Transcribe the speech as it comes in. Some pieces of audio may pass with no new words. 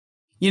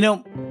You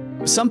know,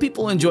 some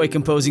people enjoy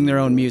composing their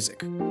own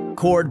music,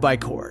 chord by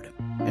chord,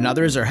 and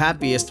others are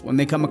happiest when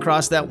they come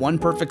across that one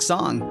perfect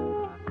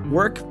song.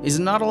 Work is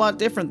not a lot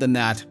different than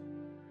that.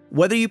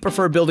 Whether you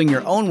prefer building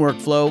your own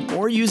workflow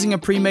or using a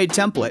pre-made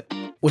template,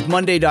 with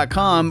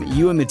Monday.com,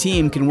 you and the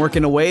team can work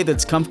in a way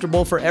that's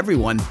comfortable for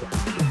everyone.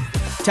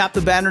 Tap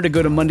the banner to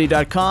go to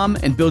Monday.com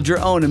and build your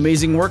own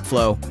amazing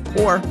workflow,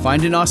 or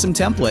find an awesome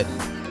template.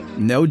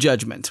 No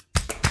judgment.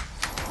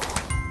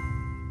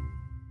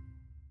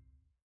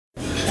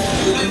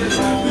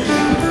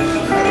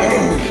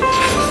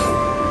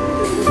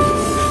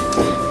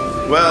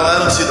 Well, I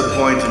don't see the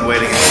point in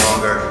waiting any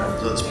longer,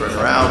 so let's bring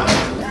her out.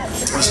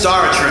 The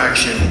star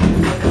attraction,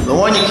 the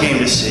one you came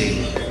to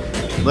see.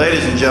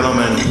 Ladies and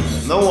gentlemen,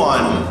 the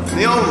one,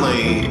 the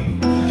only,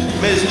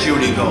 Miss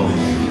Judy Gold.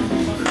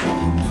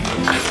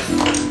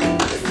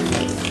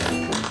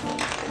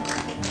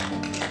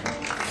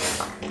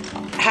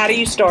 How do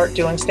you start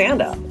doing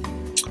stand-up?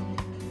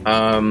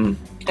 And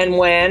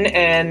when?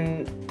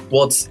 And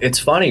well, it's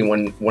funny.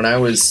 When I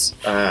was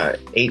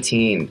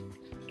 18,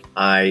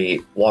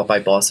 I walked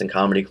by Boston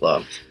Comedy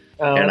Club,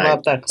 and I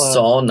love that club.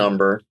 Saw a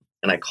number,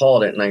 and I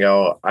called it, and I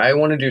go, I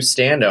want to do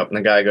stand-up. And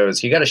the guy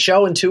goes, you got a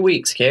show in 2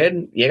 weeks,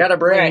 kid. You got to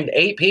bring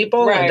 8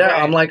 people. Right, and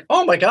I'm like,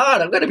 oh my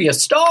God, I'm going to be a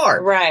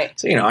star. Right.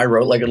 So, I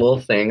wrote like a little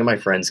thing, and my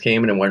friends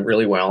came, and it went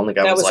really well. And the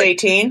guy that was like,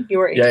 18? You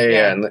were 18?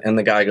 Yeah. And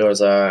the guy goes,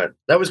 that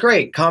was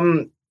great.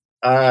 Come,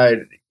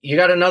 you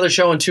got another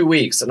show in 2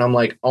 weeks. And I'm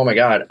like, oh my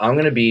God, I'm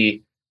going to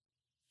be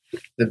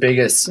the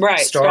biggest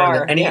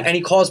star. And he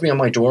calls me on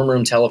my dorm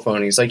room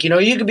telephone. He's like,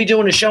 you could be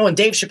doing a show and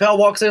Dave Chappelle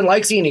walks in,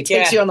 likes you, and he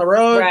takes you on the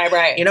road.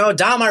 Right.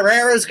 Dom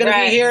Irrera is going to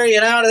be here,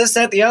 this,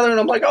 that, the other. And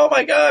I'm like, oh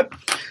my God.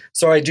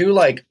 So I do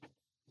like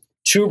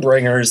 2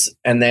 bringers,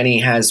 and then he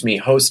has me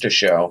host a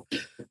show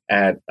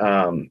at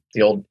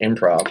the old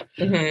Improv.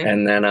 Mm-hmm.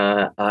 And then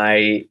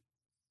I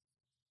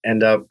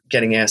end up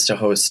getting asked to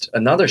host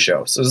another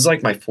show. So this is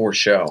like my 4th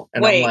show.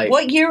 And wait, I'm like,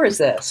 what year is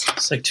this?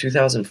 It's like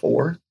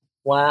 2004.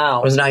 Wow.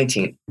 I was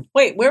 19.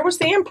 Wait, where was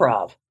the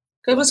Improv?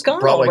 It was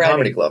gone Broadway already.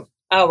 Comedy Club.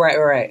 Oh,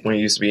 right. When it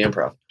used to be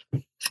Improv.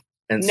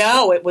 And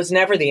no, it was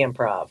never the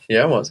Improv.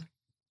 Yeah, it was.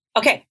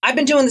 Okay, I've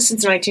been doing this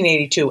since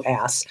 1982,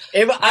 ass.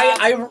 The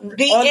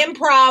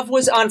Improv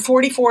was on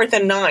 44th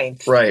and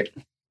 9th. Right.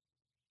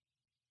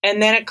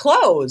 And then it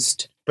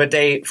closed. But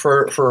they,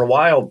 for a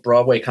while,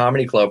 Broadway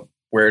Comedy Club,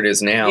 where it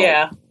is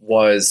now,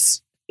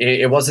 was...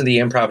 It wasn't the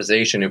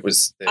improvisation. It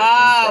was. The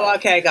improv.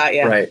 Okay, got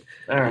you. Right.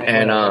 All right.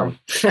 And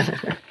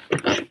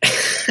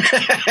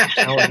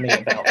telling me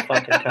about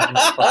fucking comedy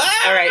club.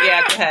 All right,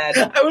 yeah, go ahead.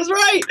 I was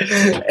right.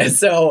 And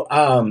so,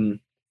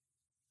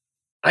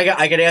 I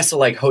got asked to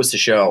like host a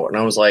show, and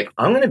I was like,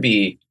 I'm going to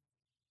be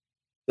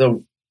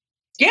the.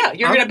 Yeah,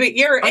 you're going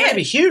to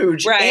be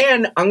huge, right.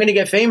 And I'm going to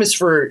get famous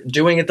for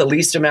doing it the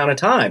least amount of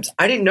times.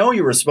 I didn't know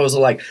you were supposed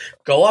to like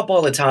go up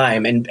all the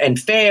time and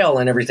fail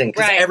and everything,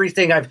 because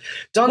everything I've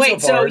done so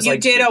far is you like,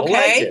 did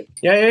okay? Like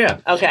yeah.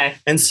 Okay.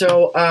 And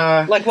so,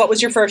 like, what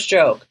was your first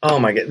joke? Oh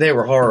my God, they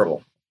were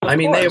horrible. Of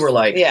course. They were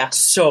like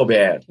so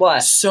bad.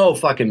 What? So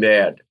fucking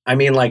bad. I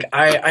mean, like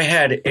I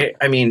had it.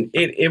 I mean,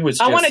 it was.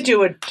 I want to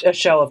do a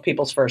show of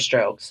people's first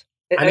jokes.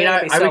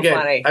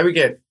 I would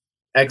get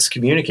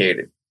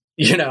excommunicated.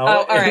 Oh,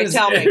 all right.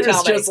 Tell me. It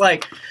was just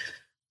like,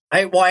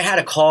 I had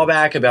a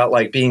callback about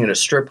like being at a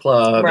strip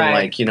club and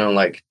like,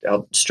 like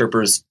how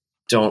strippers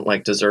don't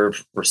like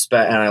deserve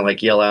respect. And I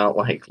like yell out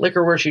like, lick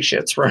her where she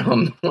shits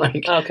from.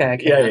 Like, okay.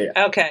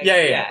 Yeah. Okay.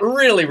 Yeah.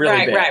 Really,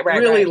 really bad. Right.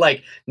 Really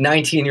like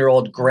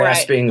 19-year-old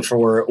grasping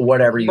for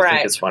whatever you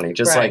think is funny.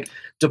 Just like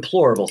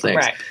deplorable things.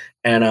 Right.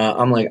 And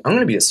I'm like, I'm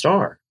going to be a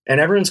star,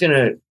 and everyone's going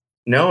to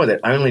know that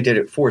I only did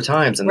it 4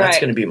 times, and that's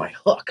going to be my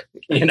hook,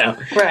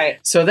 Right.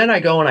 So then I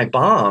go and I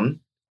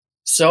bomb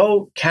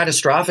so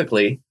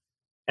catastrophically,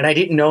 and I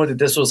didn't know that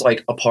this was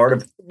like a part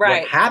of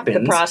what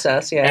happened. The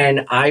process, yeah.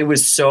 And I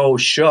was so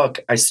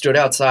shook. I stood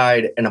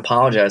outside and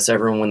apologized to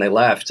everyone when they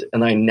left,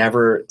 and I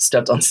never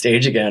stepped on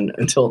stage again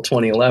until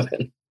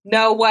 2011.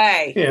 No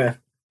way.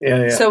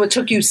 Yeah. So it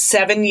took you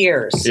 7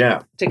 years.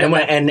 Yeah. And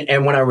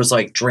when I was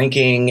like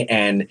drinking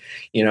and,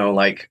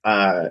 like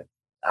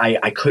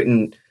I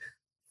couldn't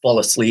fall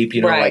asleep,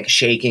 like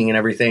shaking and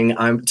everything.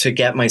 To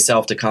get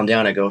myself to calm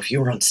down, I go, if you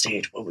were on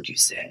stage, what would you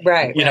say?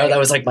 Right. That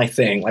was like my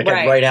thing. Like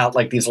I'd write out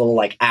like these little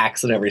like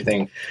acts and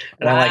everything.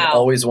 And I like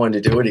always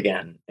wanted to do it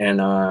again.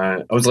 And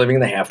I was living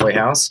in the halfway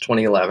house,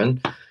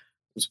 2011. It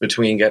was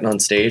between getting on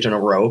stage and a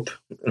rope.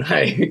 And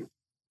I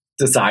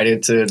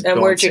decided to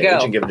go on stage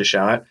and give it a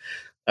shot.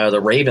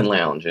 The Raven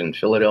Lounge in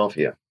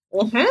Philadelphia.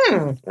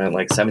 Mm-hmm. At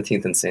like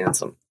 17th and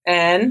Sansom.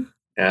 And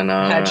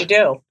how'd you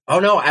do? Oh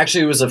no,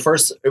 actually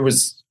it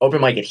was open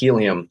mic at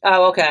Helium.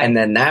 Oh, okay. And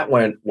then that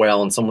went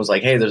well, and someone was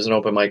like, hey, there's an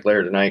open mic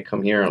later tonight,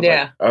 come here. And I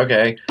was like,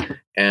 okay.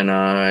 And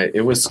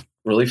it was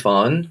really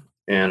fun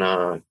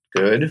and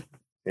good.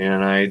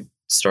 And I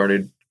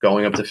started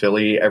going up to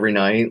Philly every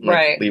night,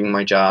 leaving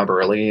my job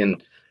early.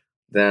 And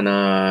then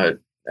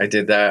I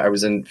did that. I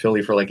was in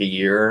Philly for like a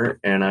year,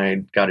 and I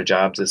got a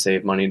job to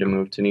save money to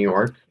move to New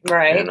York.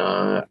 Right. And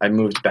I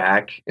moved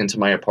back into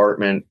my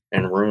apartment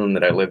and room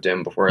that I lived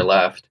in before I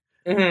left.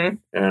 Mm-hmm.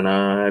 And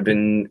I've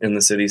been in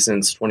the city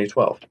since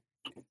 2012.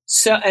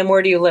 So, and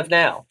where do you live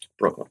now?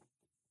 Brooklyn.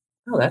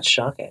 Oh, that's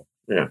shocking.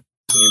 Yeah.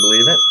 Can you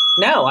believe it?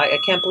 No, I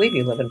can't believe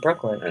you live in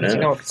Brooklyn, because you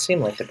don't seem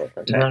like the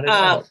Brooklyn type. Not at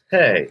all.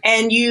 Hey.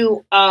 And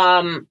you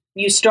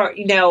start,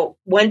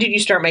 when did you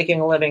start making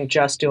a living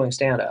just doing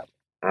stand-up?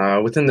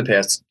 Within the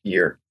past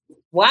year.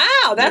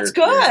 Wow, that's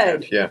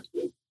good. Yeah.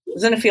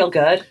 Doesn't it feel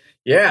good?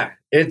 Yeah,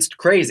 it's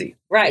crazy.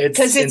 Right,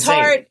 because it's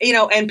hard,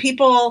 and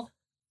people,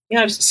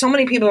 so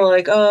many people are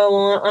like, oh,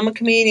 well, I'm a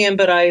comedian,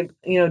 but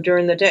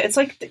during the day, it's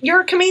like,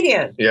 you're a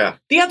comedian. Yeah.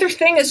 The other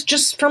thing is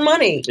just for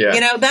money.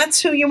 Yeah.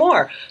 That's who you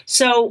are.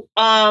 So,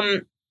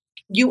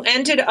 you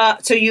ended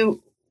up, so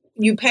you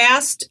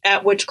passed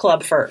at which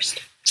club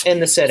first in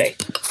the city?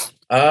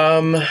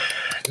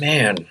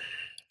 Man,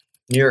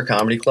 New York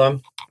Comedy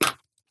Club.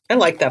 I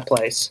like that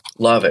place.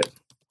 Love it.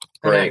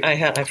 Great.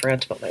 I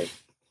forgot to put my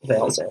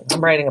veils in.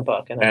 I'm writing a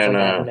book, and I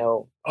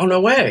know. Oh,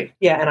 no way!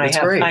 Yeah, and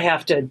I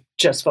have to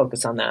just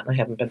focus on that. I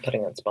haven't been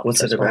putting on spots.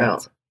 What's it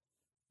about?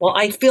 Well,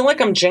 I feel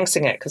like I'm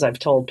jinxing it because I've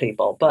told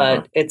people,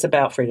 but it's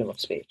about freedom of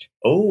speech.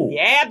 Oh,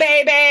 yeah,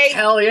 baby!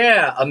 Hell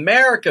yeah,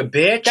 America,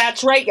 bitch!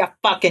 That's right, you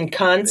fucking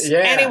cunts. Yeah.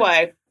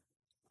 Anyway,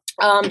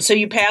 so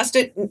you passed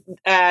it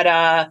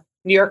at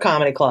New York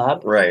Comedy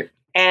Club, right?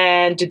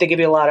 And did they give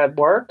you a lot of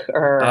work,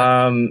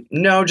 or?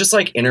 No, just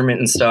like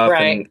intermittent stuff.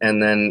 Right.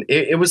 And then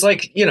it was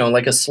like,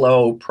 like a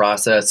slow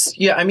process.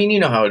 Yeah. I mean, you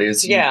know how it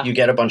is. You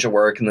get a bunch of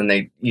work and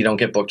then you don't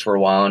get booked for a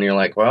while and you're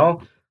like,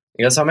 well,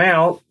 I guess I'm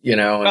out, and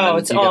then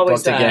it's you get always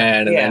booked that.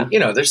 again. And yeah.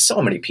 then, there's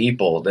so many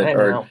people that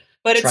are.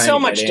 But it's so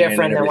much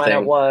different than when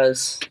it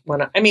was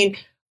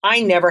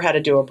I never had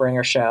to do a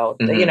bringer show.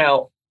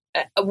 Mm-hmm.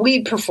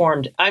 We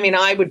performed.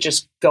 I would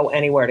just go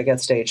anywhere to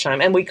get stage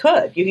time, and we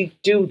could. You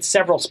could do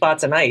several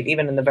spots a night,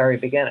 even in the very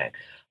beginning.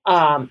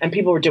 And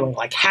people were doing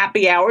like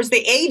happy hours.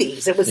 The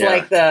 80s. It was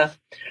like the.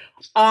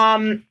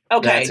 Okay,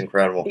 that's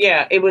incredible.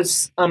 Yeah, it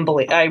was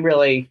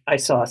unbelievable. I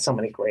saw so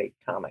many great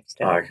comics.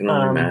 Too. Oh, I can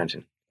only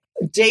imagine.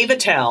 Dave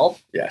Attell.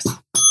 Yes.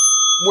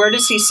 Where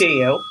does he see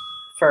you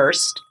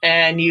first?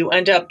 And you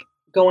end up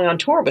going on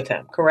tour with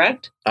him,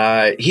 correct?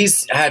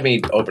 He's had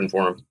me open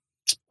for him.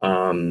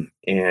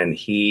 And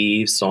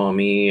he saw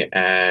me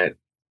at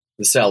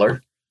the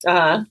Cellar.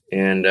 Uh-huh.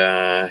 And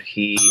Owned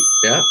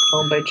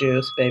by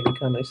Juice, Baby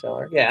Comedy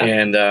Cellar. Yeah.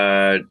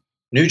 And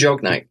New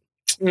Joke Night.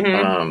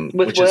 Mm-hmm.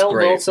 With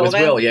Will Sylvan? With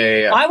Will,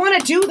 yeah. I want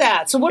to do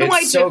that. So what do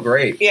I do? It's so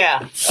great.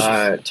 Yeah.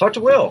 Talk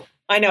to Will.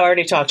 I know, I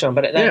already talked to him,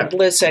 but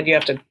Liz said you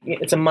have to,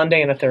 it's a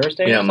Monday and a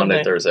Thursday? Yeah,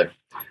 Monday, Thursday.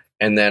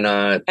 And then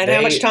and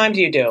how much time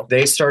do you do?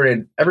 They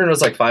started, everyone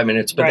was like 5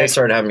 minutes, but they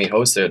started having me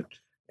hosted.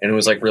 And it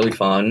was like really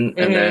fun.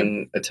 And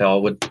then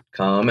Attell would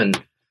come and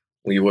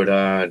we would,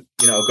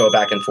 go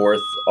back and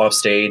forth off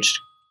stage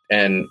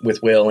and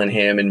with Will and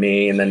him and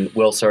me. And then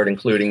Will started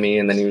including me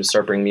and then he would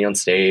start bringing me on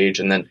stage.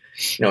 And then,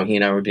 he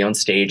and I would be on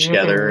stage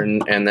together.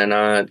 And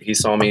then he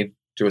saw me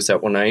do a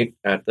set one night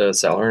at the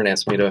Cellar and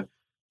asked me to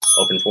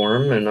open for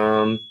him. And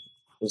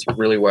it was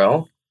really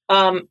well.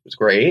 It was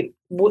great.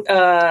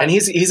 And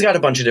he's got a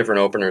bunch of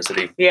different openers that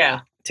he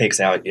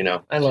takes out,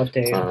 I love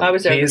Dave. I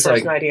was there the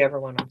first night he ever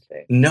went on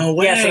stage. No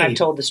way. Yes, and I've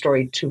told the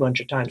story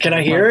 200 times. Can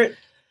I hear it?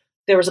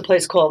 There was a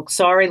place called,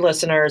 sorry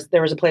listeners,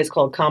 there was a place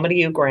called Comedy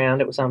U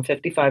Grand. It was on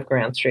 55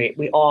 Grand Street.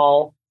 We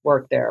all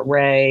worked there.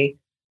 Ray,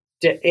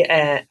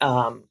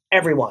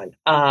 everyone.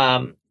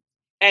 And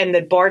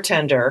the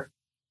bartender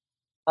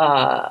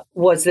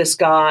was this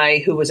guy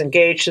who was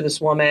engaged to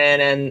this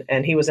woman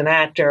and he was an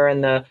actor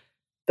and the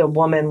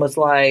woman was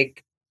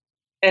like,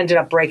 ended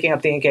up breaking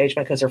up the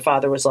engagement because her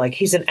father was like,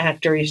 he's an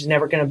actor. He's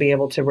never going to be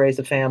able to raise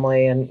a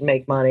family and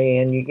make money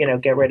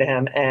and, get rid of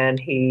him. And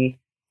he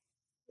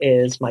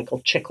is Michael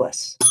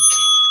Chiklis.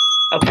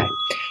 Okay.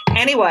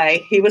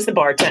 Anyway, he was the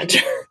bartender.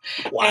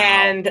 Wow.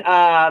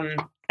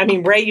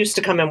 And, Ray used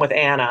to come in with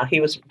Anna. He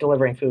was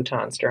delivering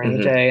futons during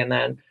the day. And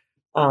then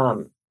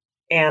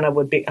Anna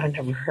would be, I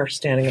remember her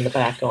standing in the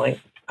back going,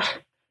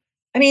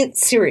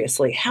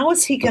 seriously, how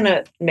is he going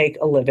to make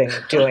a living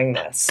doing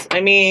this?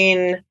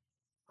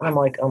 I'm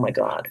like, oh my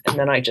God. And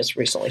then I just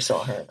recently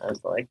saw her and I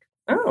was like,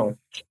 oh,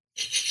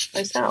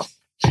 nice house.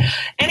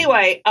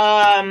 Anyway,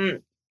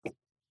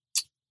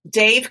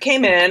 Dave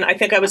came in. I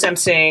think I was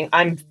emceeing.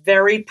 I'm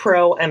very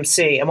pro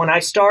MC. And when I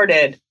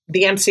started,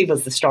 the MC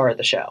was the star of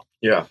the show.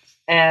 Yeah.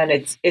 And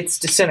it's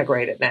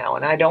disintegrated now.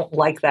 And I don't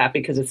like that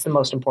because it's the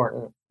most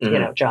important,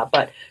 job.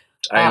 But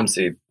I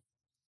MC.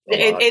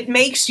 It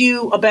makes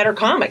you a better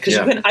comic because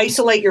you can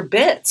isolate your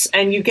bits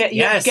and you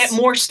get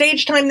more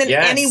stage time than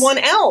anyone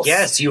else.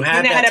 Yes, you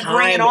have know how to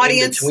bring an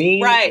audience, in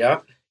between. Right.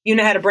 Yep. You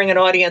know how to bring an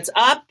audience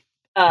up,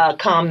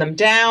 calm them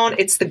down.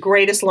 It's the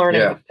greatest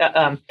learning.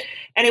 Yeah.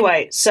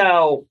 Anyway,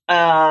 so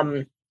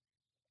and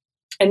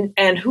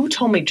who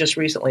told me just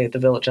recently at the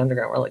Village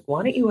Underground, we're like,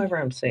 why don't you ever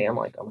MC? I'm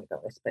like, oh my God,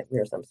 I spent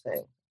years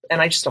MCing.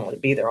 And I just don't want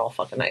to be there all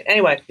fucking night.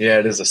 Anyway. Yeah,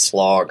 it is a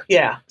slog.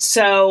 Yeah.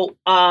 So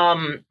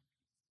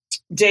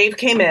Dave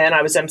came in,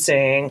 I was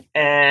emceeing,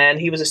 and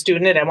he was a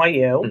student at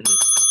NYU.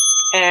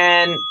 Mm-hmm.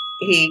 And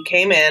he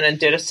came in and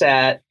did a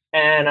set.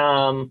 And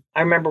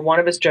I remember one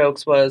of his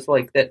jokes was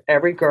like that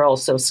every girl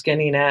is so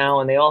skinny now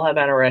and they all have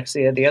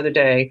anorexia. The other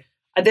day,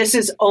 this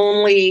is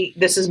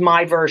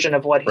my version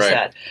of what he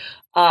said.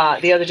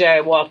 The other day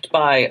I walked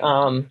by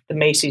the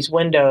Macy's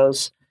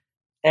windows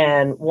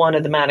and one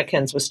of the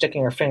mannequins was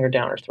sticking her finger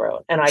down her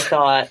throat. And I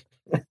thought,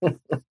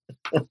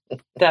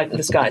 that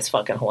this guy's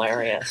fucking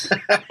hilarious.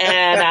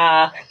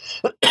 And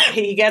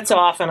he gets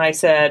off and I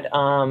said,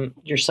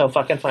 you're so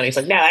fucking funny. He's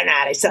like, no, I'm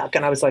not, I suck.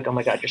 And I was like, oh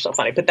my God, you're so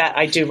funny. But that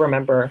I do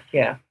remember.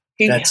 Yeah.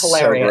 He's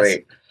hilarious.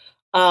 So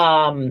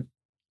great.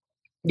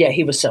 Yeah,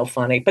 he was so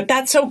funny. But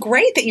that's so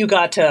great that you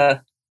got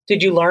to,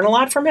 did you learn a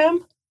lot from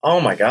him?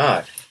 Oh my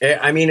God.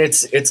 I mean,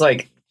 it's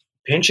like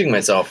pinching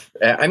myself.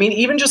 I mean,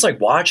 even just like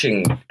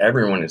watching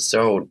everyone is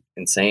so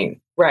insane.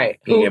 Right.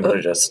 Being able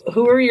to just.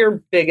 Who are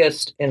your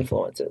biggest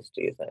influences,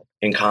 do you think?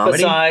 In comedy?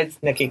 Besides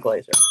Nikki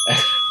Glaser.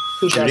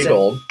 Judy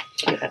Gold.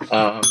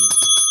 Yeah.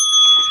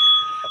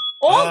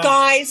 All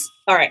guys.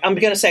 All right. I'm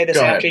going to say this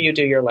after you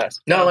do your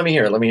list. No, let me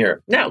hear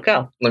it. No,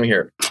 go. Let me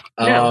hear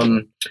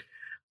it.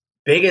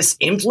 Biggest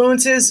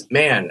influences?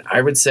 Man,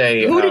 I would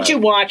say. Who did you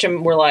watch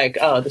and were like,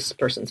 oh, this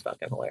person's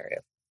fucking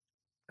hilarious?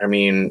 I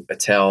mean,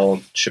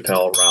 Attell,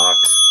 Chappelle, Rock.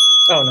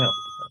 Oh,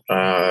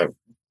 no.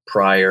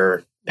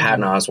 Pryor,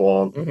 Patton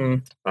Oswalt,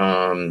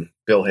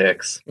 Bill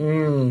Hicks.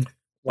 Loved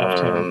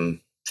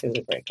him. He was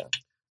a great guy.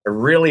 I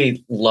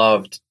really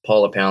loved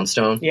Paula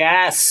Poundstone.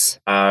 Yes.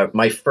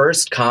 My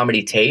first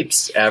comedy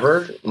tapes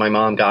ever, my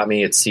mom got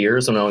me at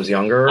Sears when I was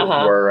younger,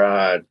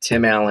 were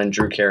Tim Allen,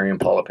 Drew Carey, and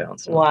Paula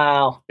Poundstone.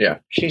 Wow. Yeah.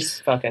 She's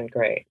fucking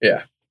great.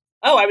 Yeah.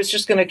 Oh, I was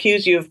just going to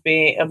accuse you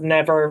of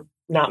never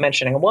not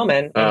mentioning a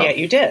woman, and yet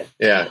you did.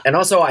 Yeah. And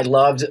also I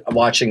loved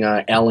watching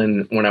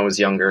Ellen when I was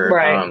younger.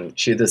 Right.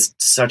 She had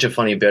such a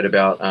funny bit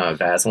about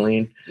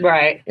Vaseline.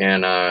 Right.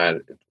 And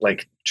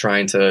like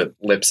trying to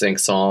lip sync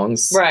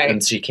songs. Right.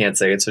 And she can't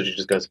say it, so she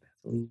just goes,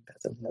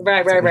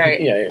 Vaseline.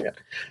 Right. Yeah.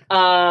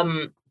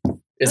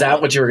 Is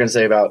that what you were going to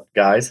say about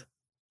guys?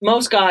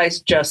 Most guys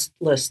just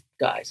list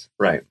guys.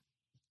 Right.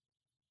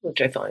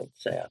 Which I find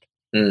sad.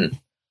 Mm.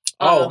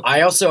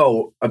 I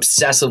also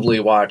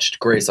obsessively watched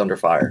Grace Under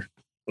Fire.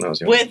 When I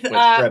was young. With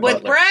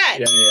Brett.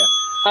 Yeah.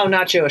 Oh,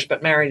 not Jewish,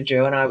 but married a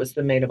Jew, and I was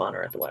the maid of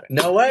honor at the wedding.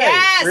 No way.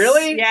 Yes!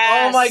 Really?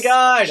 Yes. Oh my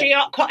God. She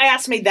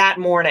asked me that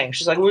morning.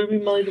 She's like, will we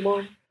be married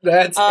tomorrow?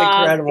 That's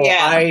incredible.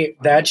 Yeah.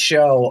 That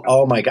show,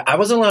 oh my God. I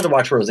wasn't allowed to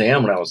watch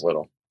Roseanne when I was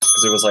little.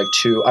 Because it was like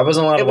I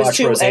wasn't allowed to watch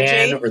Roseanne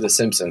edgy. Or The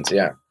Simpsons.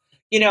 Yeah.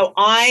 You know,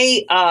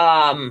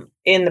 I,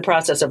 in the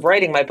process of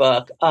writing my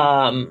book,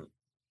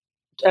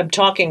 I'm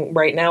talking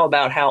right now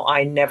about how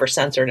I never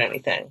censored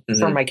anything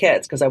for my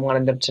kids because I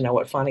wanted them to know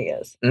what funny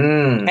is.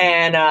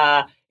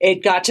 And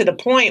it got to the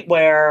point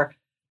where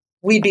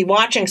we'd be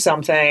watching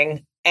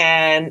something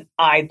and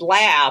I'd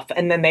laugh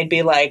and then they'd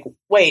be like,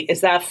 wait,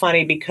 is that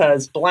funny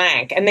because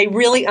blank? And they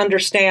really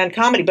understand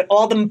comedy. But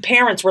all the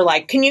parents were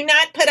like, can you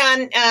not put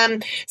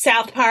on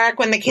South Park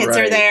when the kids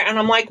are there? And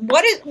I'm like,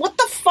 what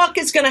the fuck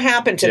is going to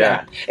happen to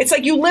that? It's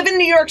like you live in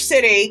New York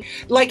City,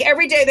 like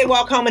every day they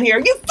walk home and hear,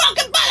 you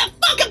fucking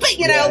motherfucker,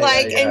 you know,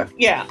 and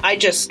I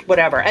just,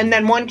 whatever. And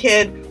then one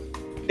kid,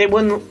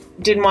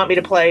 didn't want me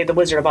to play The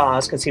Wizard of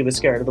Oz because he was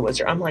scared of the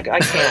wizard. I'm like, I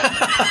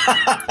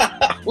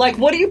can't. Like,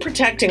 what are you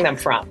protecting them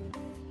from?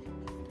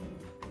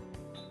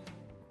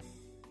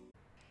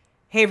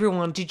 Hey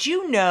everyone, did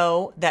you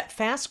know that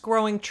Fast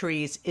Growing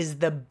Trees is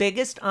the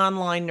biggest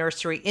online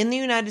nursery in the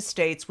United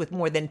States with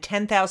more than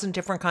 10,000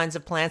 different kinds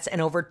of plants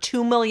and over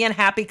 2 million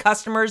happy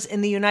customers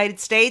in the United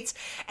States?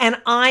 And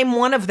I'm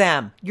one of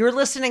them. You're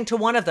listening to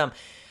one of them.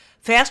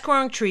 Fast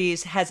Growing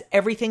Trees has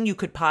everything you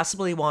could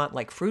possibly want,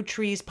 like fruit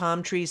trees,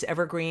 palm trees,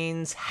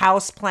 evergreens,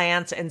 house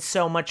plants, and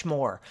so much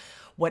more.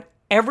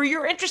 Whatever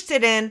you're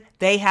interested in,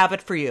 they have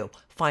it for you.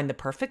 Find the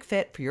perfect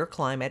fit for your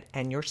climate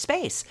and your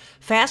space.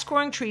 Fast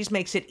Growing Trees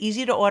makes it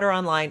easy to order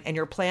online, and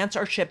your plants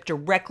are shipped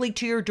directly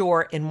to your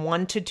door in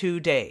 1 to 2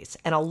 days.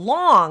 And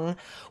along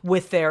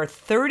with their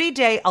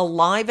 30-day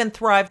Alive and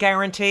Thrive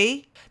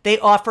guarantee, they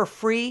offer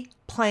free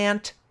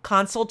plant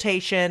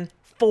consultation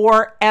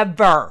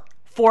forever.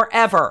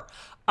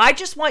 I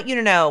just want you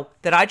to know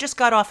that I just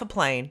got off a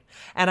plane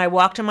and I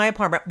walked in my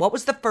apartment. What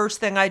was the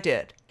first thing I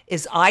did?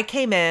 Is I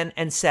came in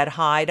and said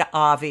hi to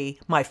Avi,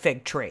 my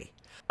fig tree.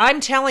 I'm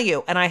telling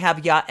you, and I have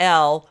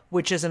Yael,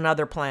 which is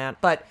another plant,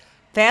 but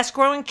Fast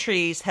Growing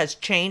Trees has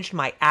changed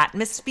my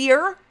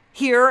atmosphere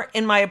here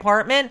in my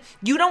apartment.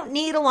 You don't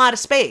need a lot of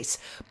space,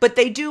 but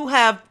they do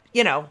have,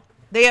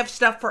 they have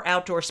stuff for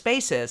outdoor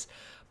spaces.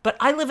 But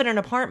I live in an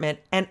apartment,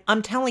 and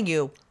I'm telling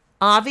you,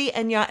 Avi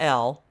and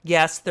Yael,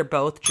 yes, they're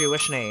both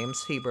Jewish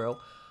names, Hebrew.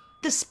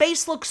 The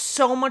space looks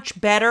so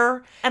much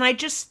better. And I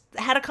just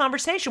had a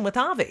conversation with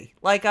Avi.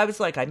 Like, I was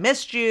like, I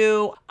missed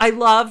you. I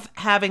love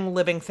having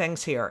living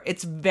things here.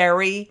 It's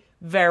very,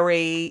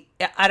 very,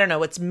 I don't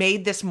know, it's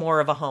made this more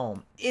of a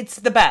home. It's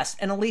the best.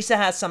 And Elisa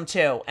has some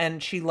too.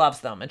 And she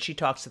loves them. And she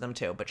talks to them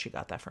too. But she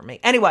got that from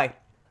me. Anyway,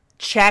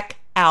 check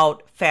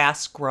out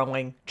Fast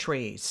Growing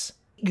Trees.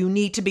 you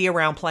need to be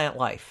around Plant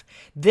Life.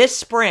 This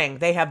spring,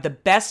 they have the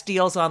best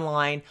deals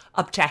online,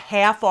 up to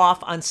half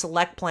off on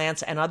select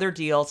plants and other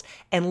deals.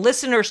 And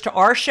listeners to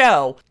our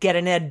show get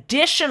an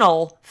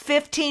additional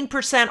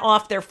 15%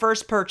 off their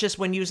first purchase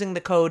when using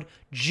the code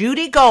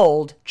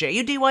JudyGold,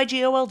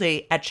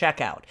 JUDYGOLD, at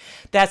checkout.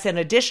 That's an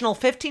additional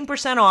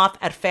 15% off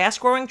at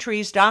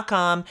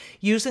fastgrowingtrees.com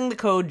using the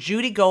code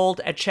JudyGold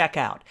at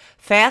checkout.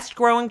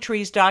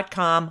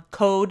 Fastgrowingtrees.com,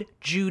 code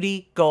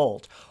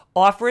JudyGold.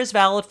 Offer is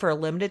valid for a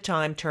limited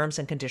time. Terms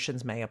and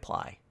conditions may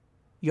apply.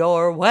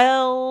 You're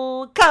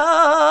welcome.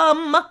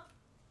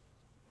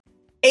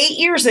 8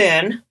 years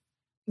in,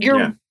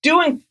 you're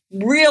doing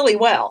really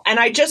well. And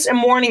I just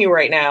am warning you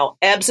right now,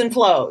 ebbs and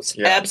flows.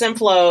 Yeah. Ebbs and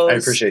flows. I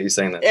appreciate you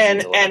saying that.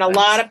 And a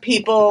lot of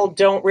people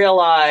don't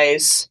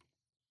realize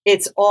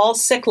it's all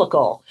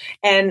cyclical.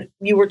 And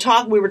we were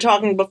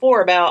talking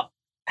before about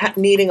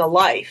needing a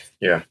life.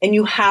 Yeah. And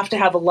you have to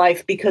have a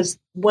life, because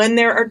when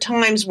there are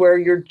times where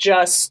you're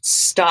just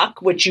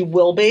stuck, which you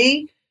will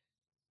be,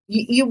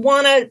 you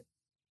want to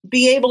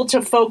be able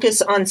to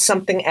focus on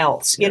something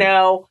else, you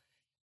know?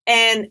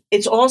 And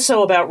it's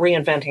also about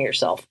reinventing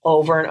yourself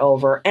over and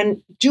over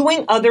and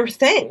doing other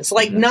things,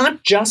 like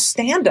not just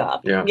stand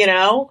up, you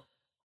know,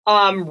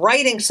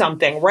 writing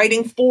something,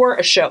 writing for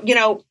a show, you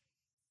know,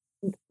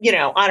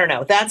 I don't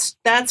know.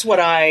 That's what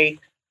I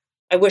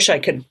wish I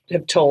could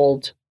have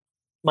told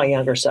my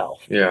younger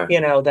self, you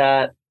know,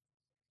 that,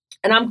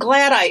 and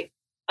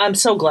I'm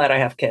so glad I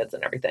have kids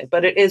and everything,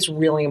 but it is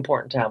really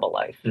important to have a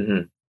life,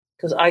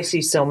 because I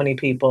see so many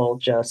people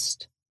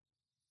just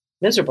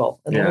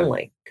miserable and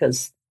lonely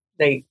because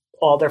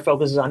all their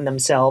focus is on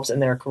themselves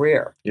and their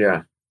career.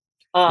 Yeah.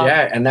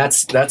 And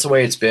that's the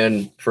way it's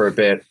been for a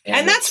bit,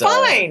 and that's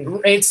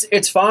fine.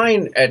 It's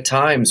fine at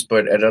times,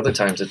 but at other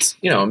times it's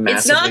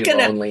massively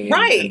lonely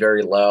and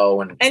very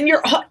low, and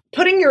you're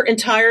putting your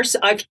entire.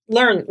 I've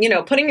learned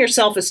putting your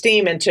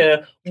self-esteem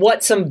into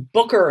what some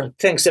booker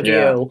thinks of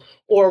you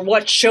or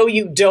what show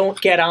you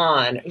don't get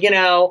on.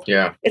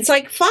 It's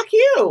like fuck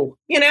you,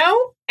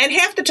 and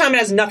half the time it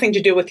has nothing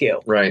to do with you.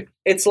 Right.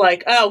 It's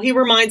like, oh, he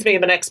reminds me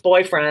of an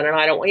ex-boyfriend, and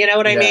I don't. You know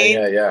what I mean?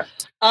 Yeah.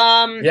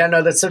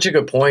 No, that's such a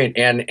good point.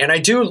 And I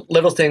do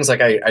little things like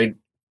I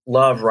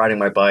love riding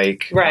my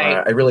bike. Right.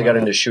 I really got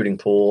into shooting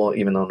pool,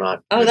 even though I'm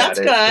not. Oh, that's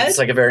good. It's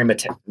like a very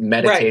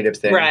meditative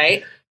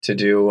thing to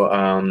do.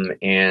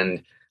 And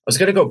I was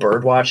going to go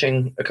bird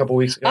watching a couple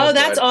weeks ago. Oh,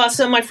 that's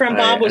awesome. My friend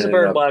Bob was a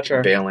bird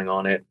watcher. Bailing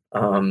on it.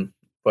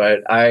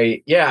 But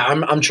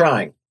I'm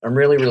trying. I'm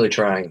really, really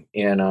trying.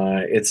 And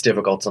it's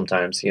difficult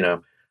sometimes,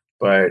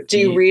 But do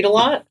you read a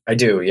lot? I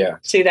do, yeah.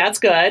 See, that's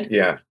good.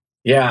 Yeah.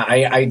 Yeah,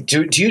 I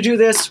do. Do you do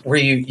this where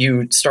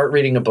you start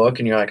reading a book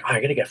and you're like, oh,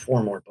 I got to get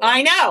 4 more books?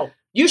 I know.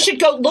 You should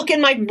go look in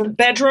my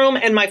bedroom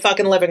and my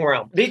fucking living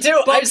room. Me too.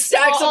 I have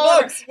stacks of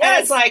books. Yes.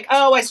 And it's like,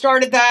 oh, I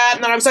started that.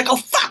 And then I was like, oh,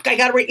 fuck, I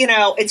got to read.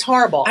 It's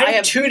horrible. I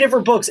have 2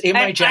 different books in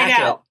my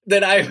jacket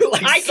that I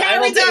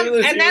carried them.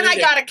 And then I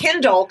got a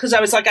Kindle because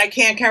I was like, I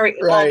can't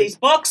carry all these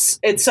books.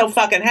 It's so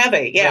fucking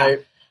heavy. Yeah.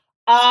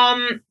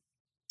 Right.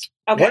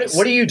 Okay.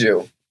 What do you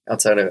do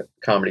outside of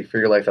comedy, for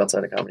your life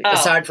outside of comedy,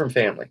 aside from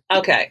family?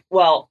 Okay.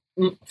 Well,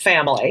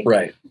 family.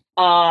 Right.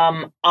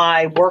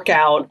 I work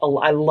out.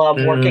 I love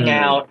working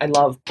out. I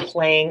love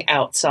playing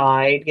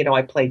outside.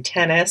 I play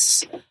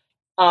tennis.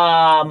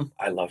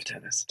 I love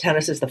tennis.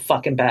 Tennis is the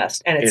fucking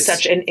best. And it's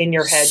such an in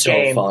your head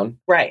game. So fun.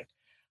 Right.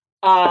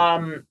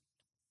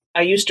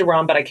 I used to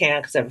run, but I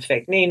can't because I have a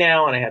fake knee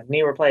now and I had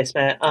knee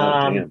replacement.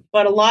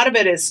 But a lot of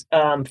it is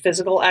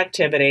physical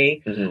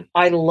activity. Mm-hmm.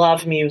 I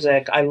love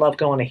music. I love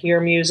going to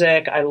hear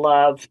music. I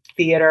love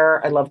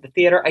theater. I love the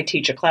theater. I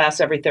teach a class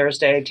every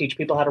Thursday. I teach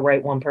people how to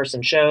write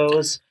one-person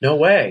shows. No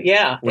way.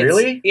 Yeah.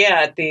 Really?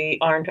 At the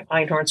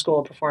Einhorn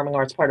School of Performing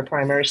Arts, part of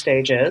Primary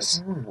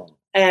Stages. Oh.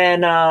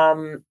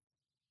 And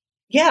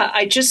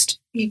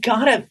you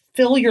gotta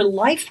fill your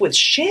life with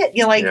shit.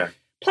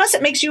 Plus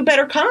it makes you a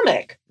better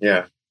comic.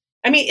 Yeah.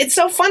 I mean, it's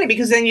so funny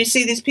because then you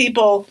see these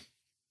people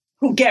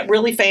who get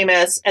really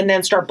famous and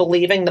then start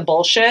believing the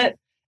bullshit,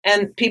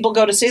 and people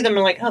go to see them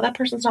and like, oh, that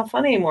person's not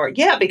funny anymore.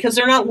 Yeah, because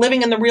they're not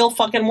living in the real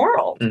fucking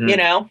world,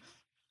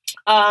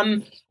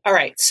 All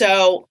right,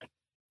 so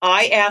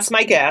I ask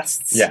my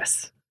guests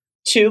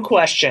 2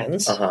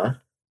 questions. Uh-huh.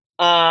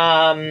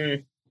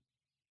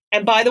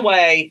 And by the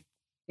way,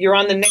 you're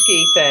on the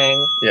Nikki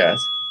thing.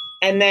 Yes.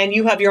 And then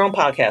you have your own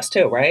podcast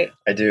too, right?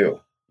 I do.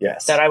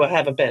 Yes. That I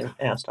haven't been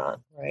asked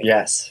on, right?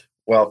 Yes.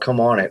 Well, come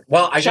on it.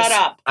 Well, Shut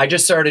up. I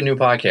just started a new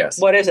podcast.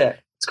 What is it?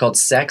 It's called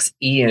Sex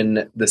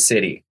in the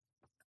City.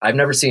 I've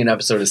never seen an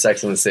episode of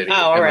Sex in the City. Oh,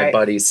 all right. My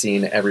buddy's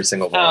seen every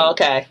single one. Oh,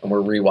 okay. And we're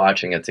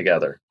rewatching it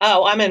together.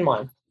 Oh, I'm in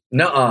one.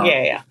 Nuh-uh.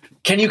 Yeah.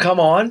 Can you come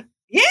on?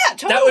 Yeah,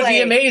 totally. That would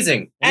be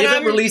amazing. We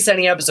haven't released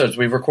any episodes.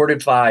 We've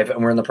recorded 5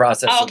 and we're in the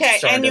process of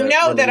and you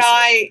know that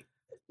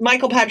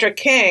Michael Patrick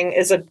King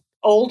is an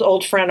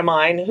old friend of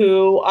mine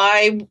who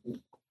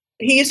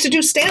he used to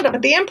do stand-up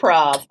at the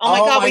Improv. Oh my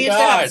God, we used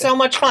to have so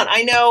much fun.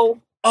 I know.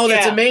 Oh,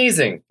 that's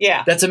amazing.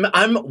 Yeah.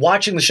 I'm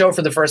watching the show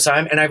for the first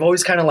time, and I've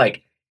always kind of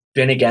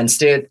been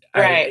against it.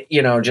 Right.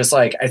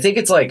 I think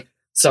it's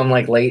some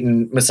like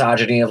latent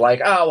misogyny of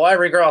like, oh, well,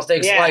 every girl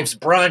thinks life's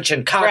brunch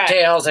and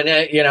cocktails and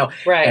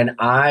and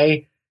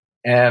I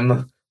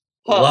am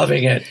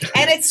loving it.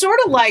 And it's sort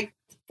of like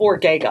for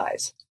gay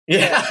guys. Yeah.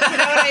 You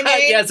know what I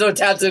mean? So it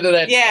taps into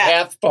that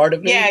half part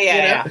of me.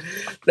 Yeah.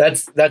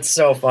 That's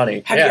so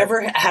funny. Have you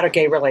ever had a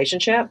gay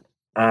relationship?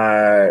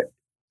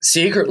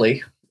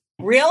 Secretly.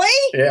 Really?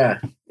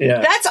 Yeah.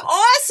 That's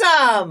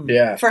awesome.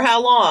 Yeah. For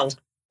how long?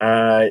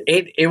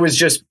 It was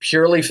just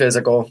purely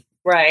physical.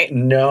 Right.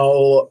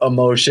 No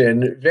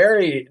emotion.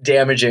 Very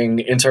damaging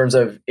in terms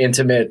of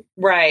intimate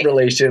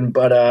relation,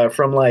 but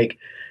from like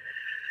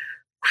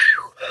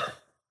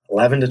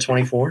 11 to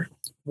 24.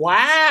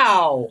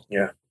 Wow.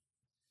 Yeah.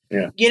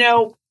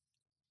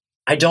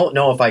 I don't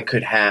know if I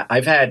could have.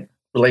 I've had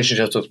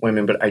relationships with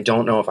women, but I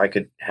don't know if I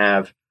could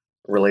have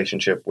a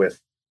relationship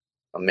with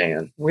a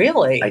man.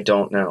 Really? I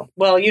don't know.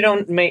 Well, you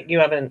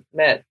haven't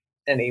met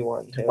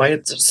anyone. Well,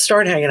 I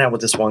started hanging out with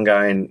this one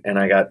guy, and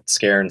I got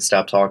scared and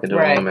stopped talking to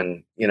him.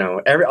 And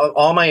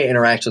all my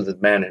interactions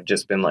with men have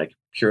just been like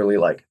purely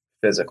like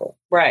physical.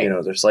 Right.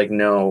 There's like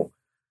no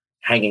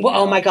hanging.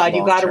 Well, oh my God,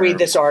 you got to read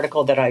this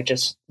article that I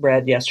just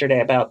read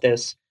yesterday about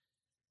this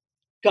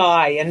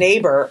guy, a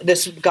neighbor.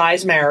 This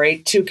guy's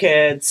married, 2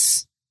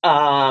 kids,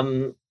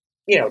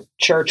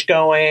 church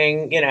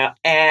going,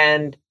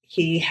 and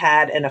he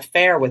had an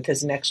affair with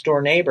his next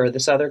door neighbor,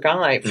 this other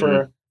guy,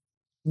 for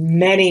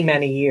many,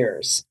 many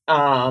years.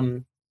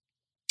 And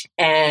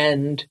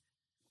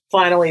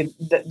finally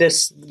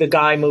the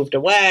guy moved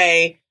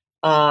away,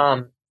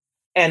 and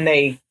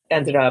they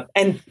ended up,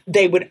 and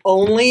they would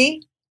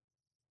only,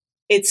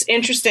 it's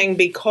interesting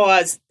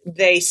because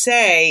they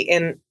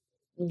say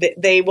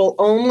they will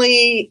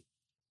only,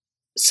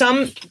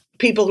 some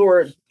people who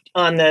are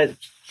on the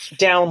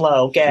down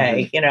low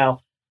gay,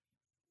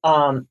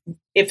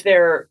 if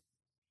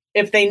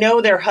they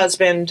know their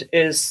husband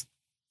is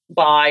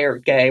bi or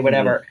gay,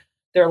 whatever,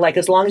 they're like,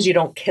 as long as you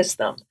don't kiss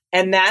them.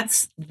 And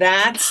that's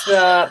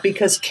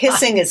because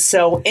kissing is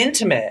so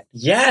intimate.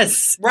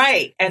 Yes.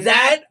 Right. And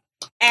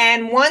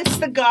and once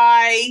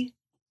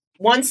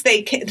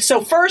they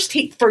so first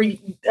for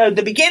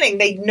the beginning,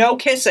 they no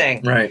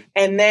kissing. Right.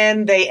 And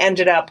then they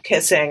ended up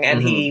kissing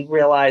and he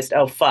realized,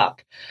 oh,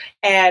 fuck.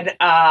 And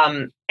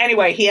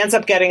anyway, he ends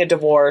up getting a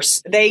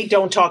divorce. They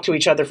don't talk to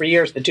each other for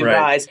years, the 2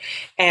 guys.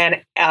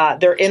 And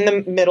they're in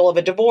the middle of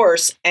a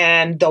divorce.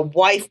 And the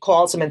wife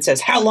calls him and says,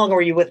 how long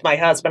were you with my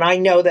husband? I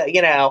know that,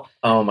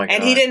 Oh, my God.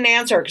 And he didn't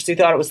answer because he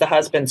thought it was the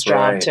husband's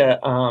job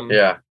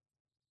to.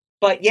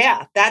 But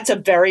yeah, that's a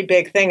very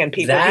big thing. And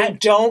people who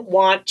don't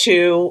want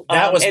to.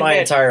 That was my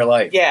entire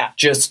life. Yeah.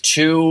 Just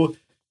 2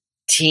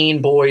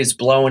 teen boys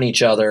blowing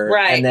each other.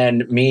 Right. And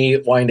then me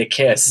wanting to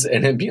kiss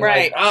and then being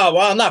like, oh,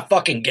 well, I'm not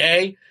fucking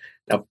gay.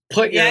 Now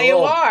put your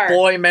little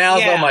boy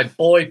mouth on my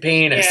boy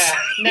penis.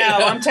 Yeah.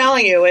 No, I'm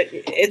telling you,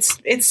 it's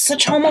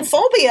such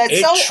homophobia. It's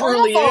so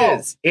truly awful.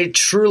 Is. It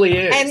truly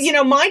is.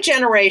 And, my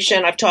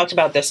generation, I've talked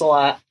about this a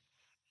lot.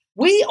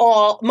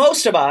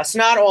 Most of us,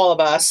 not all of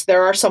us,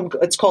 there are some,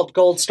 it's called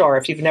Gold Star.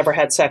 If you've never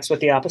had sex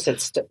with the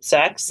opposite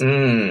sex,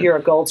 you're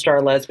a Gold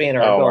Star lesbian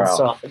or a Gold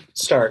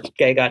Star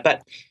gay guy.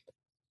 But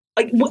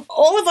like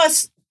all of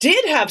us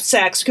did have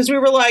sex because we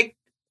were like,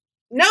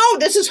 no,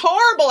 this is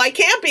horrible. I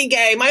can't be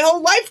gay. My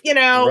whole life,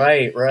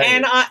 Right.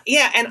 And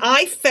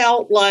I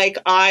felt like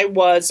I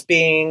was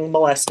being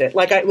molested.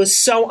 Like it was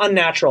so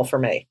unnatural for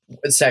me.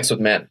 Sex with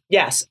men.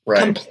 Yes.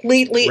 Right.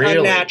 Completely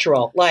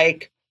unnatural.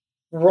 Like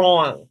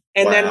wrong.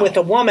 And then with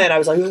a woman, I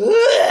was like,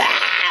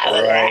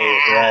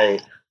 right.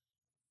 Do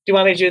you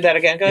want me to do that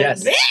again? Go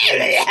yes.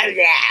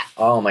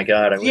 Oh my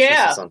God. I wish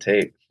this was on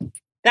tape.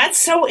 That's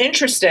so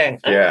interesting.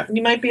 Yeah.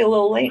 You might be a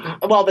little late.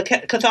 Well, the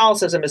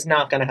Catholicism is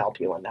not going to help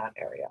you in that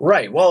area.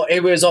 Right. Well,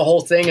 it was a whole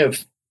thing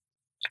of,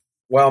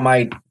 well,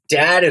 my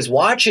dad is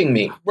watching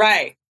me.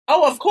 Right.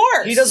 Oh, of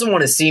course. He doesn't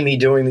want to see me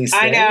doing these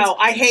things. I know.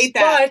 I hate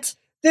that. But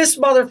this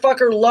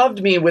motherfucker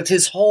loved me with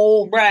his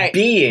whole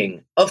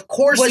being. Of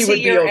course he would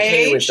be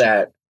okay with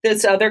that.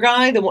 This other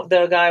guy,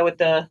 the guy with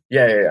the...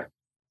 Yeah.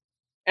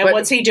 And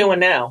what's he doing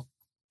now?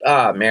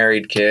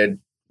 Married kid,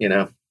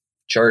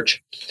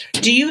 church.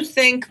 Do you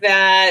think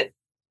that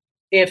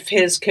if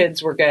his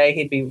kids were gay,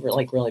 he'd be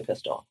really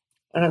pissed off?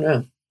 I don't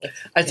know.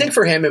 I think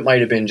for him, it might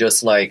have been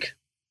just like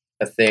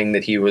a thing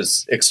that he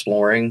was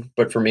exploring.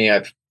 But for me,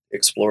 I've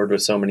explored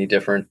with so many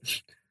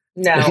different...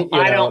 No,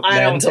 I don't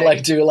think.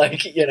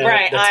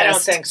 Right. I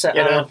don't think so. I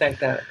don't think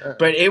that.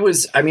 But it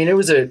was,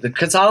 the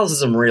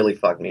Catholicism really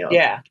fucked me up.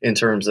 Yeah. In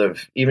terms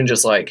of even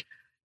just like,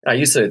 I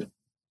used to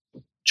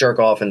jerk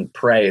off and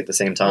pray at the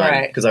same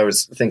time because I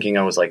was thinking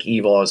I was like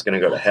evil. I was going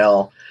to go to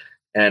hell.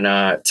 And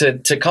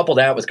to couple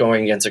that with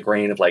going against a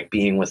grain of like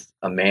being with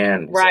a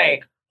man.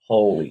 Right. Like,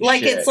 holy shit.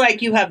 Like it's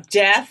like you have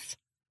death.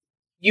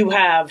 You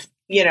have,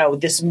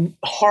 this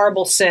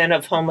horrible sin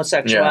of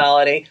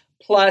homosexuality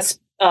plus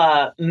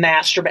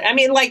masturbate.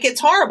 It's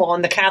horrible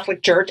in the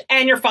Catholic Church,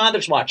 and your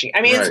father's watching.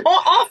 It's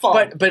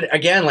awful. But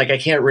again, like I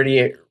can't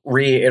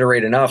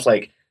reiterate enough.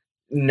 Like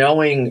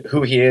knowing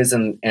who he is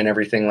and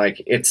everything.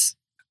 Like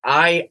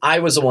I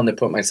was the one that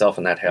put myself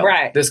in that hell.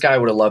 Right. This guy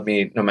would have loved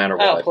me no matter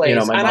what. Please.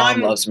 My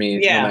mom loves me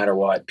no matter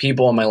what.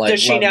 People in my life.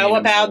 Does she know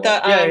about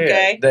the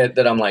gay?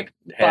 That I'm like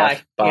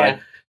half bi.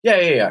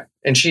 Yeah.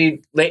 And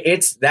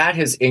that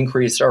has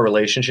increased our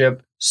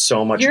relationship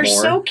so much more. You're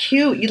so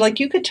cute.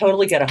 You could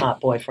totally get a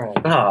hot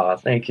boyfriend. Oh,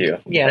 thank you.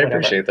 Yeah, I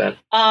appreciate that.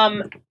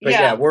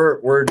 But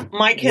we're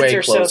my kids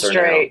are so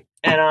straight,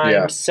 now. And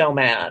I'm so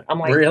mad. I'm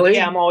like, really?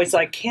 Yeah, I'm always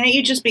like, can't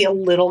you just be a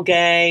little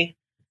gay?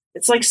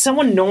 It's like so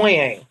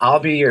annoying. I'll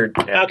be your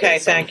dad. Okay,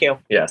 thank you.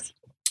 Yes.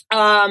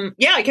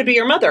 I could be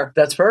your mother.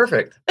 That's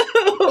perfect.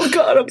 Oh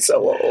God, I'm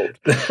so old.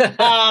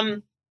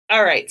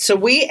 All right, so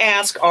we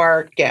ask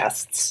our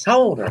guests. How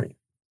old are you?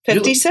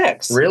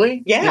 56.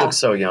 Really? Yeah. You look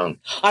so young.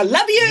 I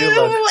love you. You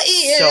look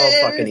so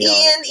fucking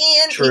young.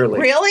 Truly.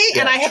 Really?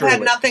 Yeah, and I have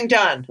had nothing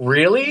done.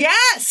 Really?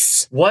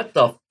 Yes. What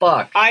the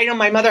fuck? I know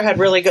my mother had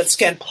really good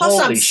skin. Plus,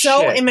 Holy I'm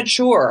so shit.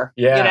 immature.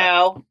 Yeah. You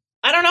know?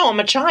 I don't know. I'm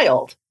a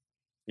child.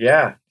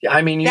 Yeah.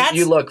 I mean,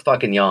 you look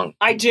fucking young.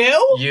 I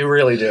do? You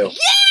really do.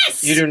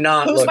 Yes. You do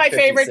not Who's look my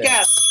 56. favorite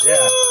guest?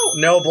 Yeah.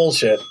 Woo! No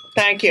bullshit.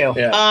 Thank you.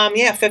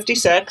 Yeah.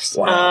 56.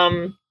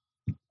 Wow.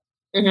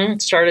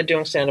 Started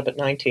doing stand-up at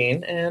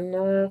 19.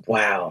 And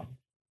wow.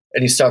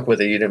 And you stuck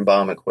with it. You didn't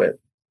bomb and quit.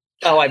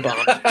 Oh, I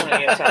bombed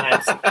plenty of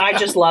times. I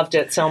just loved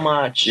it so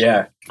much.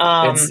 Yeah.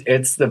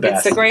 It's the best.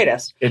 It's the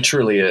greatest. It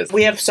truly is.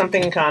 We have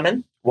something in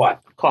common.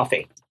 What?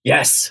 Coffee.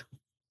 Yes.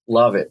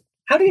 Love it.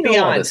 How do you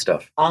know all this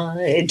stuff?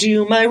 I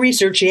do my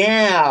research,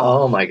 yeah.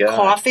 Oh, my God.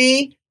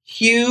 Coffee,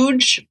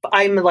 huge.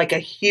 I'm like a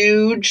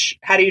huge...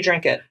 How do you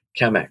drink it?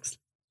 Chemex.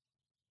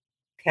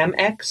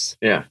 Chemex?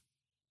 Yeah.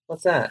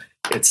 What's that?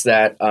 It's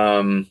that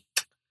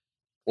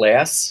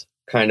glass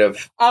kind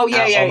of... Oh,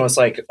 yeah. Almost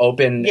like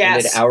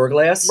open-ended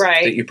hourglass.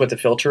 Right. That you put the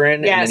filter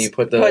in, yes. and then you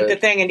put the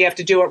thing, and you have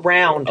to do it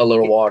round. A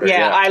little water.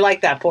 Yeah, I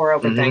like that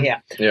pour-over thing, yeah.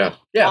 Yeah.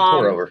 Yeah,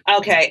 pour over.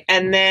 Okay,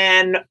 and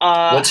then...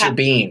 What's your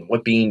bean?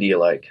 What bean do you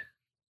like?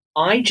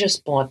 I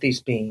just bought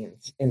these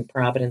beans in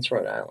Providence,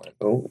 Rhode Island.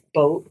 Oh.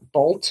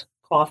 Bolt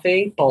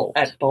Coffee.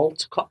 At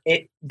Bolt.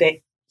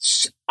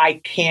 I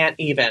can't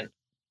even.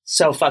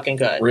 So fucking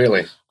good.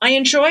 Really? I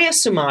enjoy a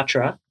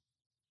Sumatra.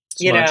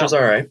 Sumatra's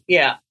all right.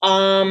 Yeah.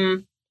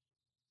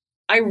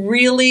 I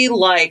really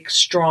like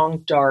strong,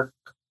 dark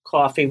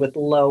coffee with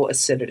low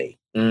acidity.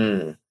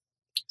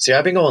 See,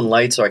 I've been going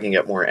light so I can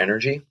get more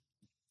energy.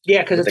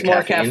 Yeah, because it's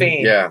more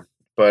caffeine. Yeah.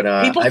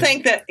 But people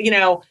think that,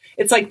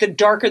 it's like the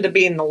darker the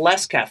bean, the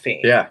less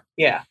caffeine. Yeah.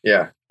 Yeah.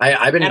 Yeah.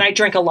 I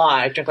drink a lot.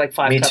 I drink like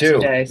 5 cups a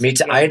day. Me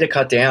too. Yeah. I had to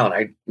cut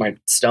down my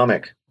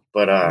stomach.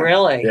 But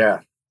really?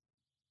 Yeah.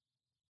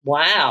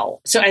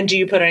 Wow. So, and do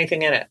you put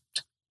anything in it?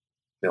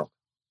 Milk.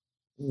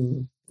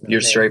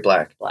 You're straight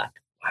black. Black.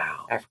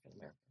 Wow. African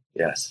American.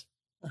 Yes.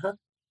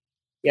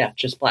 Yeah,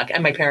 just black.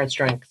 And my parents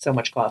drank so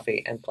much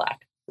coffee and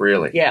black.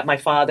 Really? Yeah, my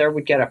father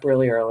would get up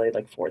really early,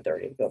 like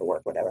 4:30 to go to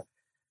work, whatever.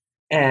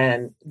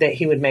 And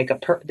he would make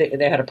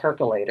they had a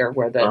percolator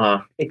where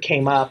it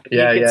came up. You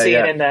could see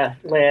it in the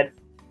lid.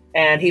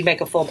 And he'd make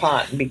a full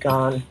pot and be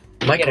gone.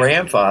 My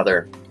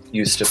grandfather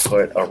used to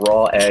put a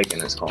raw egg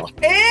in his coffee.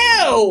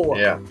 Ew!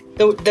 Yeah.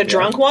 The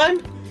drunk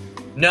one?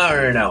 No.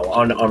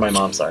 On my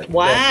mom's side.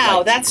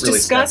 Wow, that's really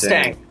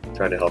disgusting.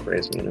 Tried to help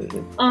raise me and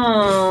everything.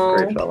 Oh,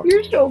 great fella.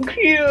 You're so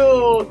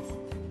cute.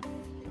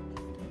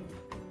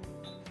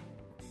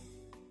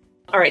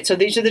 All right, so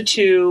these are the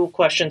 2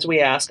 questions we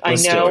ask.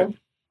 Let's I know do it.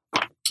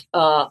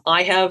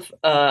 I have,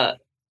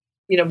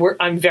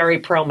 I'm very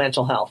pro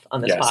mental health on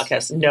this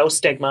podcast. No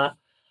stigma.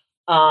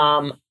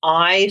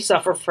 I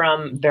suffer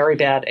from very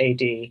bad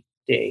ADHD.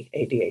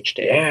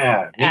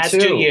 Yeah, me as too.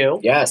 do you.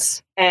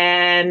 Yes.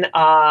 And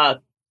I've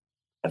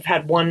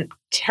had one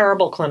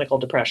terrible clinical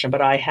depression,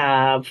 but I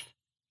have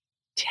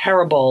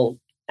terrible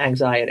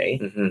anxiety.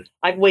 Mm-hmm.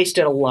 I've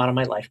wasted a lot of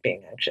my life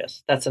being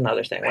anxious. That's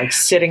another thing. Like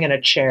sitting in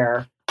a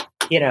chair,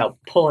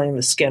 pulling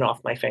the skin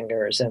off my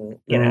fingers and,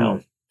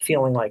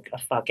 feeling like a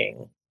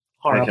fucking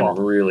horrible. I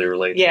can really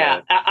relate to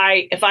that.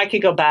 Yeah. If I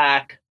could go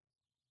back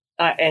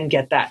and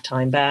get that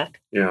time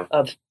back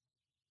of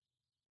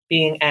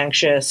being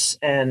anxious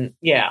and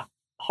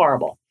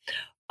horrible.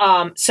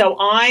 So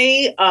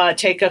I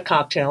take a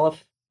cocktail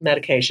of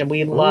medication.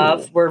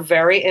 We're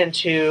very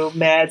into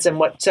meds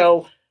and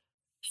so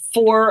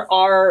for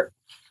our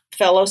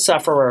fellow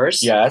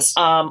sufferers. Yes.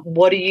 Have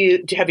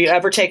you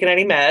ever taken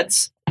any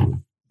meds?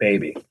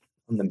 Baby.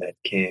 I'm the med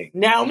king.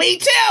 No, me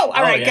too. All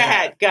right, go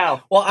ahead. Go.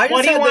 Well,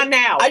 what do you want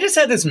now? I just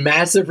had this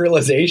massive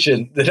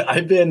realization that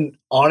I've been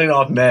on and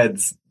off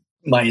meds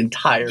my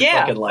entire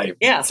fucking life.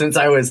 Yeah. Since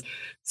I was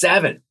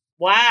 7.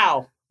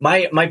 Wow.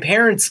 My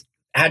parents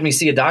had me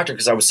see a doctor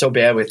because I was so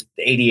bad with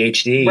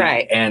ADHD.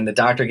 Right. And the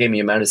doctor gave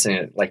me a medicine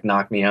and it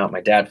knocked me out.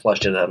 My dad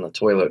flushed it down the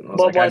toilet. And I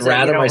was I'd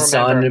rather my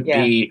son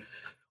be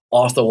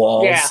off the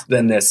walls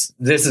than this.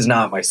 This is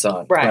not my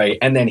son. Right.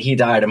 And then he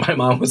died and my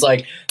mom was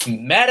like,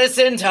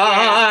 medicine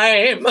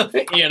time,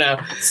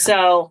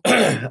 So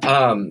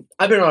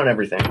I've been on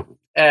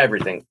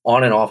everything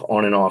on and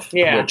off,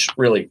 which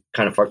really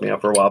kind of fucked me up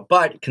for a while.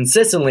 But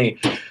consistently,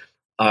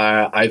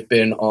 I've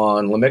been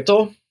on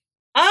Lamictal.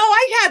 Oh,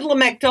 I had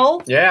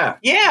Lamictal. Yeah.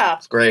 Yeah.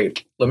 It's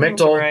great.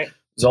 Lamictal, Right.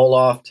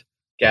 Zoloft,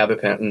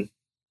 gabapentin.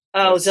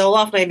 Oh,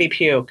 Zoloft made me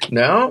puke.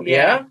 No?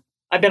 Yeah?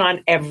 I've been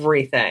on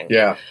everything.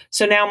 Yeah.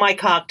 So now my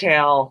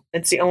cocktail,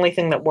 it's the only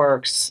thing that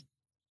works,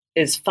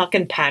 is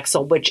fucking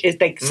Paxil, which is,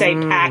 they say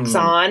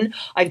Paxon.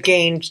 I've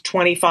gained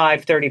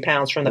 25, 30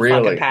 pounds from the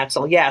fucking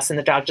Paxil. Yes. And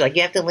the doctor's like,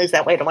 you have to lose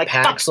that weight. I'm like,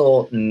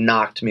 Paxil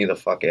knocked me the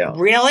fuck out.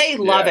 Really?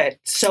 Love it.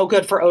 So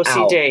good for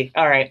OCD.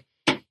 Ow. All right.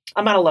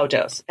 I'm on a low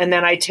dose. And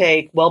then I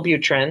take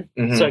Wellbutrin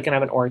so I can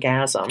have an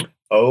orgasm.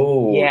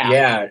 Oh,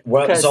 yeah.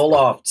 Well,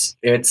 Zoloft,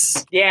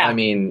 it's, I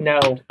mean.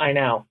 No, I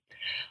know.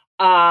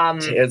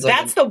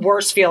 That's the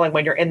worst feeling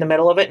when you're in the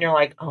middle of it and you're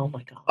like, oh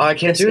my God. I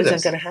can't do this. This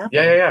isn't going to happen.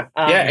 Yeah.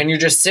 And you're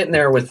just sitting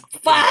there with.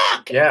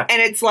 Fuck! Yeah.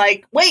 And it's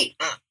like, wait.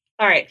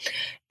 All right.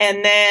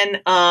 And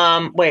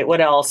then, wait,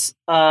 what else?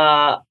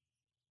 I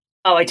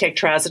take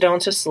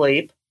Trazodone to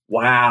sleep.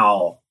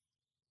 Wow.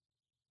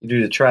 You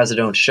do the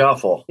Trazodone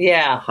shuffle.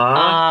 Yeah.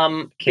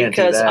 Huh?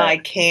 Because I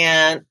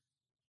can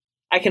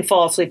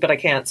fall asleep, but I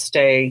can't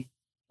stay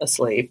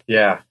asleep.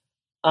 Yeah.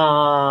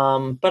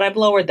 But I've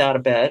lowered that a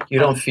bit. You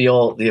don't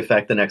feel the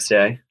effect the next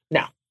day?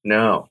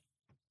 No.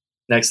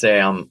 Next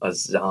day, I'm a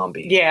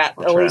zombie. Yeah.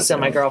 Elisa,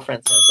 my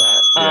girlfriend, says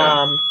that.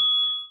 Yeah.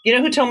 You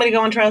know who told me to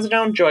go on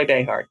Trazodone? Joy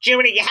Behar.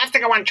 Judy, you have to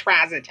go on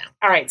Trazodone.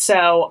 All right.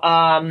 So,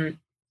 and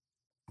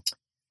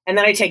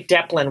then I take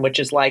Deplin, which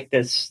is like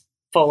this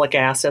folic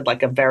acid,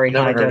 like a very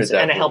high dose,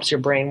 and it helps your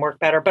brain work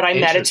better. But I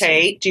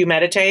meditate. Do you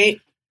meditate?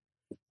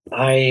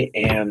 I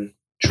am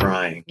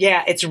trying.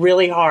 Yeah, it's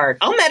really hard.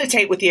 I'll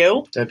meditate with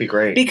you. That'd be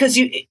great. Because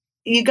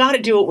you got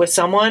to do it with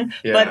someone,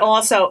 but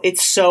also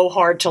it's so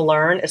hard to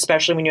learn,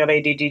 especially when you have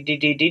ADD,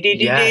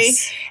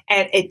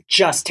 and it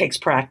just takes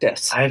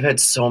practice. I've had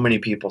so many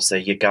people say,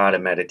 you got to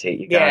meditate,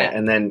 you got to,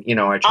 and then,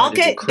 I tried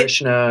to do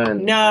Krishna.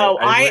 And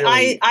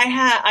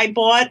I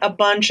bought a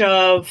bunch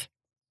of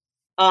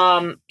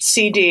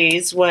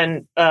CDs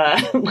when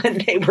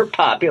they were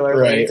popular,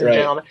 ladies and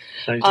gentlemen.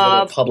 I used to go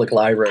to a public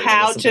library.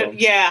 How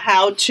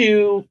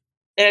to,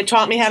 and it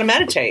taught me how to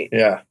meditate.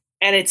 Yeah.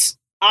 And it's,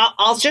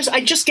 I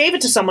just gave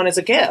it to someone as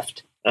a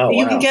gift. Oh,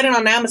 you can get it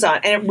on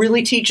Amazon, and it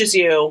really teaches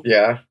you.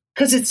 Yeah.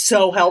 Because it's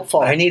so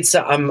helpful. I need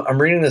some.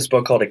 I'm reading this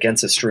book called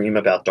Against the Stream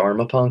about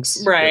Dharma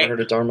punks. Right. You ever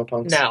heard of Dharma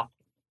punks? No.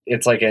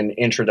 It's like an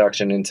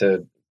introduction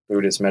into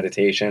Buddhist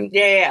meditation.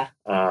 Yeah.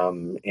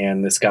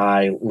 And this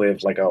guy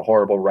lived like a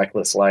horrible,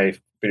 reckless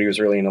life, but he was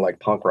really into like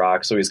punk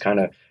rock. So he's kind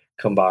of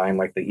combined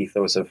like the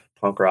ethos of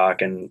punk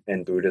rock and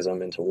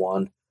Buddhism into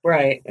one.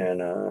 Right.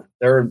 And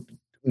there are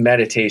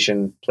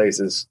meditation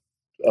places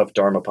of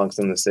Dharma punks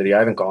in the city. I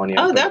haven't gone yet.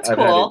 Oh, that's I've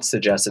cool. Had it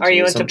suggested Are to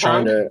you me. into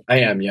punk? I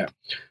am, yeah.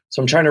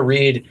 So I'm trying to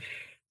read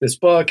this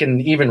book,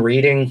 and even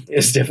reading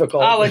is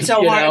difficult. Oh, it's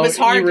so hard. It was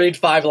hard. You read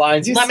 5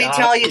 lines. Let me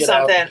tell you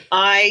something.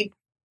 I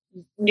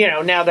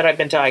now that I've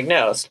been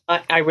diagnosed,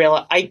 I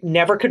realize I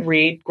never could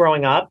read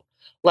growing up.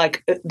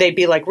 Like, they'd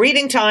be like,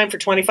 reading time for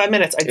 25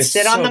 minutes. I'd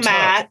sit on the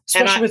mat.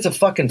 Especially with the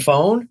fucking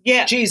phone?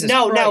 Yeah. Jesus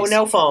No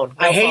No phone.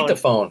 I hate the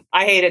phone.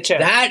 I hate it too.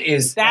 That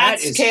is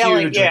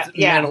killing,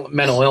 huge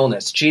mental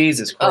illness.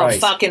 Jesus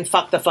Christ. Oh,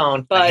 fuck the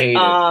phone. But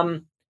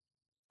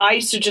I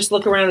used to just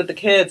look around at the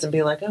kids and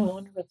be like, oh, I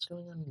wonder what's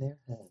going on in their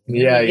head.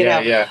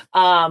 Yeah.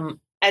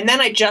 And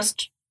then I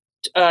just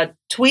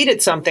tweeted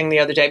something the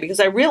other day because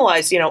I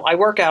realized, I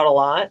work out a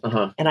lot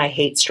and I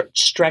hate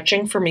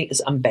stretching. For me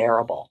is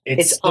unbearable.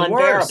 It's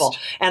unbearable. Worst.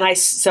 And I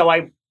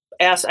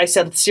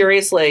said,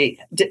 seriously,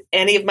 did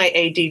any of my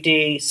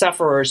ADD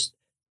sufferers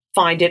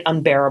find it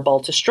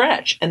unbearable to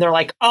stretch? And they're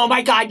like, oh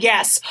my God,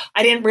 yes.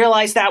 I didn't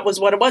realize that was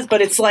what it was.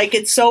 But it's like,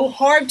 it's so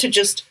hard to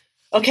just,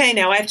 okay,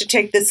 now I have to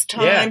take this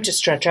time to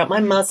stretch out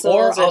my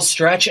muscles. Or I'll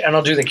stretch and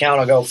I'll do the count.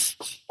 I'll go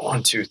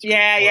 1, 2, 3,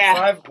 4,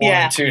 5.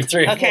 1, 2,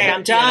 3. Okay, 4.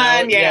 I'm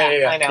done.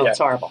 Yeah. I know, yeah. It's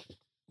horrible.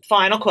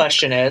 Final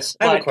question is,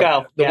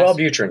 go. The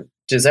Wellbutrin,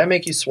 does that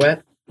make you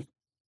sweat?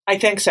 I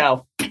think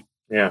so.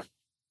 Yeah.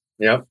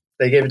 Yep.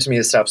 They gave it to me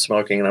to stop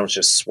smoking, and I was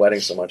just sweating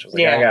so much. I was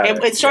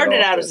like, it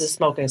started out as a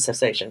smoking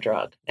cessation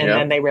drug, and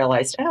then they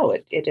realized,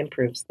 it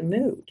improves the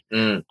mood.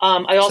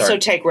 I also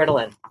take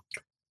Ritalin.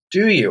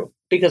 Do you?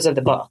 Because of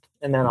the book,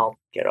 and then I'll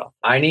get off.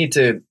 I need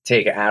to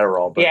take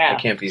Adderall, but I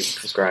can't be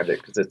prescribed it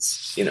because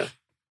it's,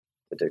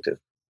 addictive.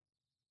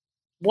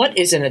 What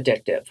isn't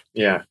addictive?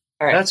 Yeah.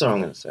 All right. That's what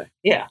I'm going to say.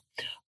 Yeah.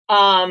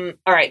 All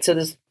right. So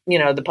this,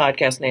 the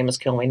podcast name is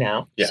Kill Me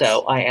Now. Yes.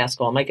 So I ask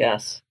all my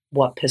guests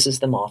what pisses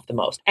them off the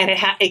most. And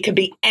it could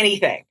be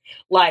anything,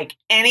 like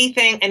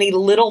anything, any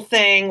little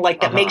thing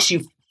like that makes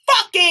you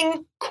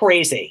fucking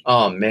crazy.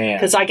 Oh, man.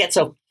 Because I get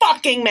so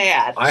fucking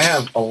mad. I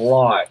have a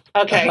lot.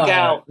 Okay,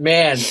 go.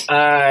 Man,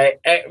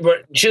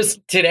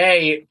 just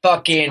today,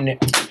 fucking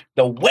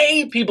the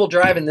way people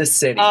drive in this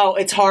city. Oh,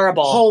 it's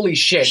horrible. Holy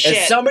shit.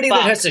 As somebody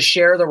that has to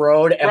share the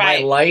road and my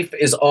life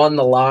is on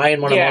the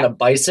line when I'm on a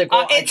bicycle,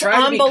 I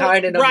try to be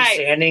kind and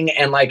understanding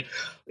and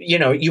you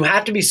know, you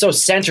have to be so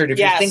centered. If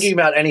you're thinking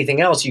about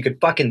anything else, you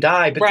could fucking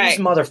die. But these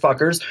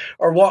motherfuckers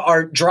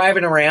are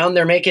driving around.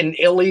 They're making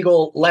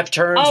illegal left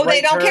turns. Oh,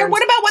 they don't care.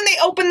 What about when they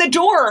open the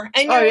door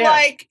and you're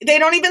like, they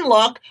don't even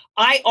look?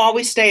 I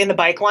always stay in the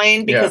bike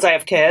lane because I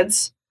have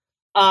kids.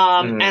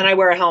 And I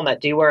wear a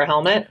helmet. Do you wear a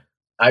helmet?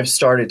 I've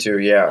started to,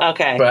 yeah.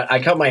 Okay. But I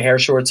cut my hair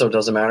short, so it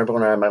doesn't matter. But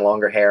when I have my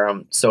longer hair,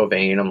 I'm so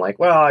vain. I'm like,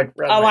 well, I'd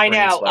rather I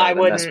know. I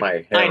wouldn't. Mess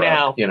my hair I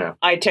know. up, you know.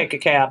 I'd take a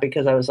cap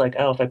because I was like,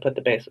 oh, if I put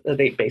the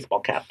baseball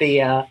cap,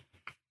 the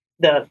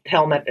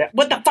helmet,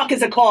 what the fuck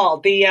is it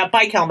called? The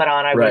bike helmet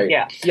on, I would,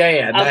 Yeah,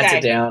 that's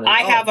it down.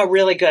 I have a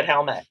really good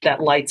helmet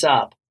that lights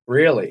up.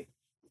 Really?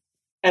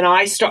 And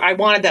I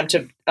wanted them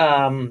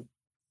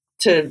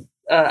to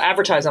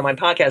advertise on my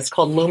podcast. It's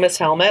called Loomis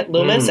Helmet.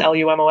 Loomis,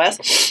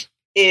 Lumos.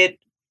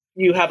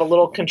 You have a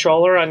little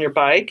controller on your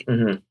bike.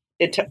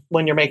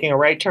 When you're making a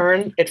right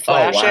turn, it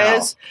flashes. Oh,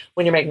 wow.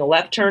 When you're making a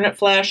left turn, it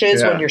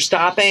flashes. When you're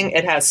stopping,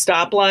 it has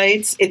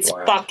stoplights. It's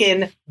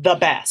fucking the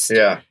best.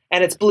 Yeah.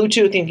 And it's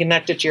Bluetooth and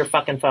connected to your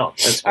fucking phone.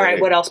 All right,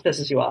 what else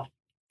pisses you off?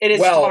 It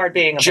is hard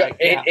being a bike.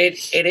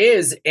 It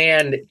is.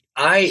 And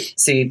I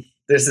see,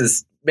 this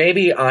is,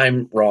 maybe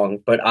I'm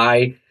wrong, but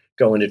I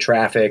go into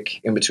traffic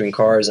in between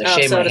cars. I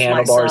shave my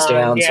handlebars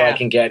down so I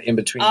can get in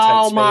between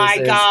tight spaces. Oh my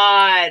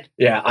God.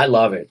 Yeah, I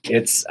love it.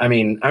 I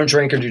don't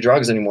drink or do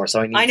drugs anymore,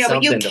 so I need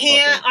something but you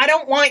can't. I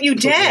don't want you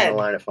dead. In a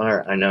line of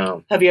fire. I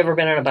know. Have you ever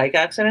been in a bike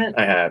accident?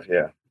 I have,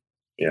 yeah.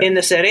 In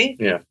the city?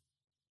 Yeah.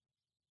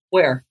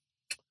 Where?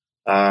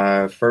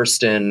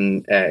 First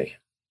in A.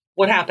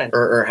 What happened?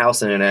 Or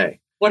Houston in A.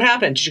 What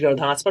happened? Did you go to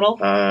the hospital?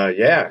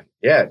 Yeah.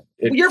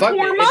 Your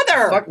poor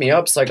mother. It fucked me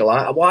up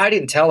psychologically. Well, I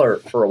didn't tell her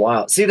for a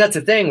while. See, that's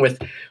the thing with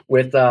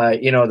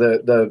you know,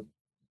 the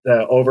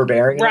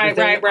overbearing. Right.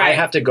 I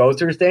have to go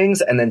through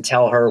things and then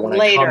tell her when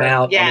I come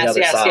out on the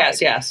other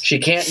side. Yes. She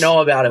can't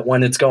know about it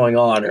when it's going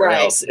on, or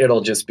else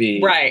it'll just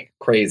be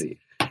crazy.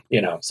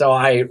 You know. So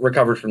I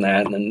recovered from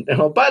that, and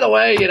then by the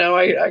way, you know,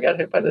 I got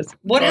hit by this.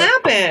 What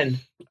happened?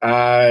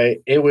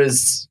 It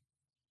was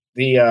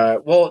the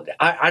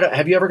I don't.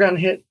 Have you ever gotten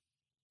hit?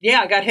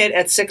 Yeah, I got hit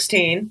at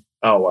 16.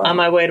 Oh, wow. On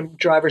my way to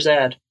driver's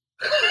ed.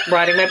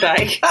 Riding my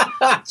bike.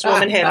 This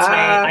woman hits me.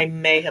 I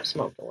may have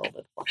smoked a little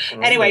bit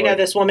before. Anyway, no,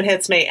 this woman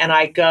hits me and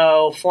I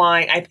go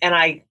flying.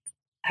 I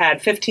had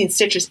 15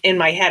 stitches in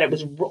my head. It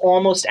was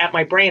almost at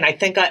my brain. I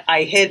think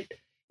I hit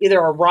either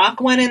a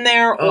rock went in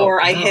there or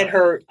I hit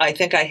her. I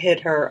think I hit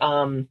her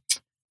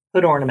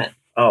hood ornament.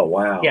 Oh,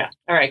 wow. Yeah.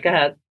 All right, go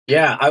ahead.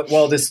 Yeah.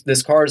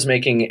 This car is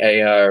making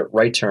a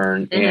right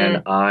turn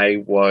and I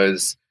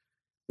was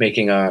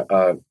making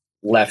a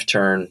left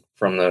turn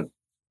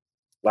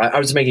I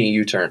was making a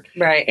U-turn.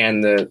 Right.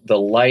 And the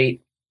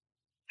light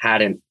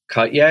hadn't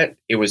cut yet.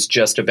 It was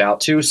just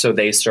about to, so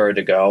they started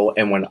to go.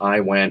 And when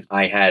I went,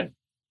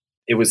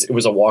 it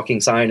was a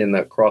walking sign in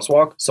the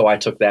crosswalk. So I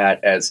took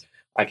that as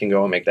I can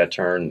go and make that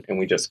turn, and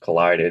we just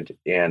collided.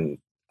 And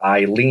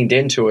I leaned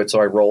into it, so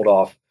I rolled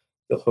off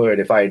the hood.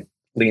 If I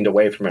leaned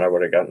away from it, I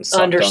would have gotten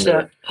sucked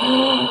under.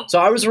 So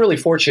I was really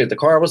fortunate. The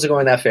car wasn't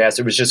going that fast.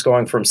 It was just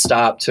going from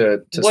stop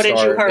to what start did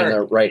you hurt? In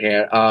the right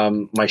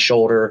hand. My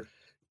shoulder,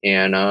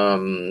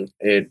 and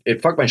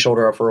it fucked my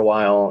shoulder up for a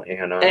while.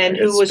 And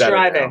who was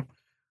driving?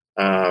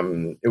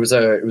 It was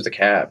a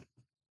cab.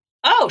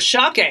 Oh,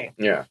 shocking!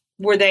 Yeah.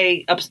 Were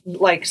they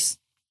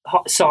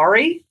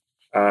sorry?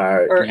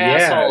 Or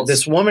assholes?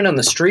 This woman on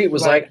the street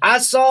was like, I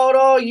saw it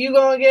all. You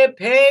gonna get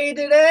paid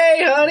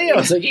today, honey? I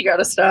was like, you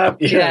gotta stop.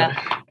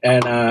 Yeah.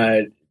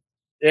 And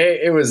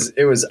it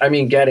was. I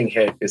mean, getting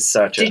hit is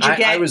such a.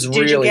 I was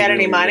really, did you get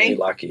any money? Really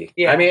lucky.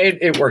 Yeah. I mean,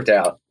 it worked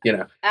out. You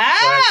know.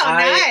 Oh,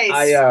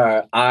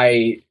 nice.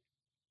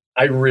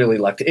 I really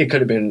lucked. It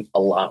could have been a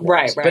lot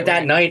worse. But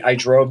that night I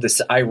rode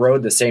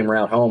the same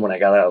route home when I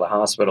got out of the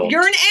hospital.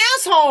 You're an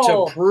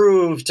asshole. To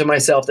prove to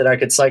myself that I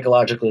could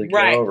psychologically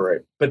get over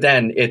it. But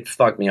then it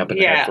fucked me up in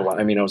the head for a while.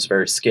 I mean, I was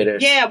very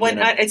skittish. Yeah, when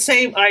I'd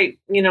say I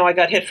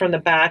got hit from the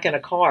back in a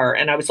car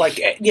and I was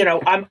like,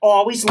 I'm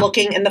always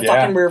looking in the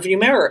fucking rearview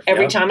mirror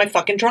every time I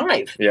fucking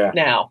drive. Yeah.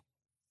 Now.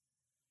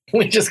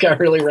 We just got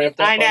really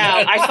ramped up. I know.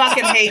 I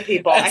fucking hate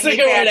people. That's a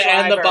good way to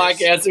end the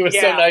podcast. It was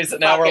so nice,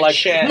 and now we're like,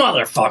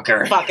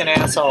 motherfucker. Fucking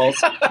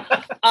assholes.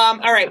 All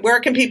right.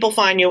 Where can people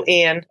find you,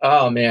 Ian?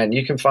 Oh, man.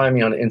 You can find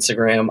me on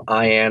Instagram,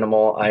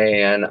 iAnimal,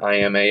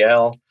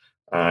 IANIMAL.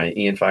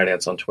 Ian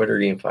Finance on Twitter,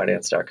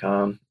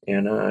 ianfinance.com.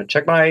 And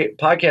check my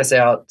podcast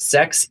out,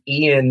 Sex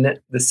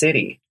Ian the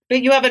City.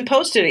 But you haven't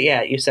posted it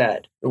yet, you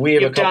said. We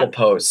have a couple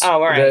posts. Oh,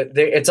 all right.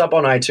 It's up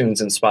on iTunes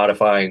and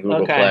Spotify and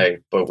Google Play,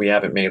 but we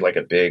haven't made like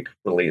a big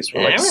release.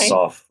 We're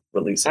soft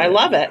releasing. I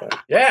love it.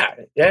 Yeah.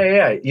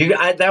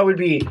 That would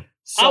be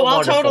so I'll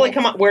wonderful. Totally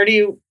come on. Where do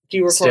you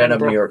record? Stand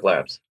Up New York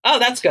Labs. Oh,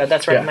 that's good.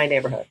 That's right in my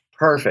neighborhood.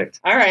 Perfect.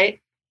 All right.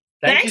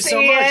 Thanks you so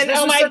Ian. much. This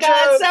oh was my such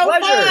God, a so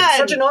pleasure. fun.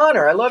 Such an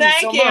honor. I love you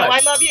so much.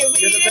 I love you.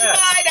 You're the best.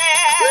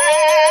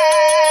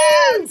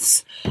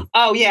 Finance.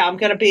 Oh, yeah. I'm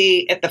going to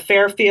be at the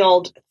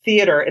Fairfield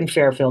Theater in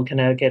Fairfield,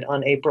 Connecticut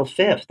on April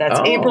 5th. That's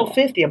April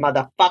 5th, you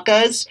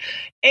motherfuckers.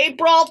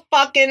 April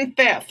fucking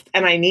 5th.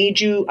 And I need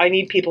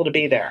people to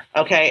be there.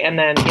 Okay. And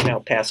then,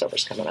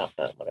 Passover's coming up,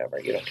 but whatever.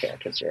 You don't care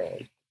because you're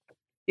only.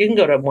 You can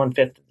go to 1/5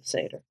 of the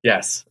Seder.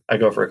 Yes. I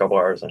go for a couple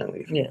hours and I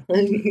leave. Yeah.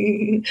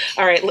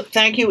 All right.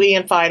 Thank you,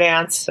 Ian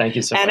Fidance. Thank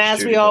you so much. And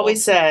as we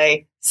always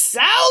say, so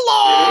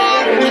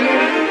long!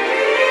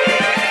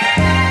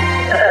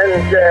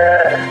 And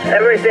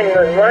everything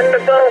was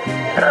wonderful.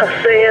 I'll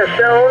see you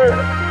soon.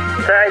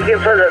 Thank you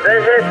for the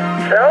visit.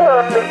 So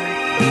long.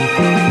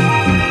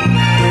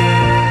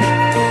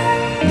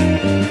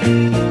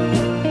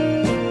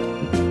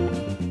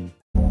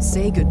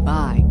 Say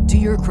goodbye to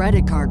your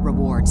credit card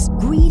rewards.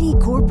 Greedy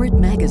corporate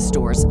mega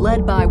stores,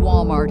 led by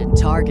Walmart and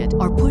Target,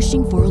 are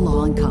pushing for a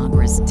law in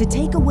Congress to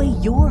take away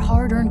your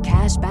hard-earned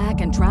cash back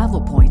and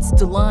travel points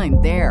to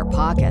line their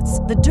pockets.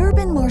 The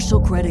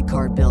Durbin-Marshall credit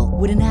card bill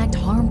would enact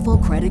harmful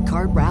credit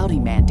card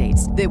routing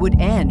mandates that would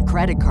end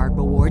credit card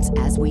rewards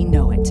as we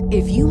know it.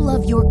 If you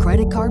love your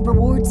credit card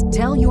rewards,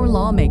 tell your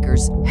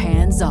lawmakers,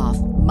 hands off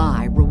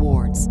my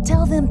rewards.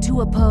 Tell them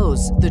to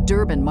oppose the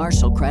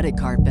Durbin-Marshall credit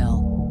card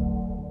bill.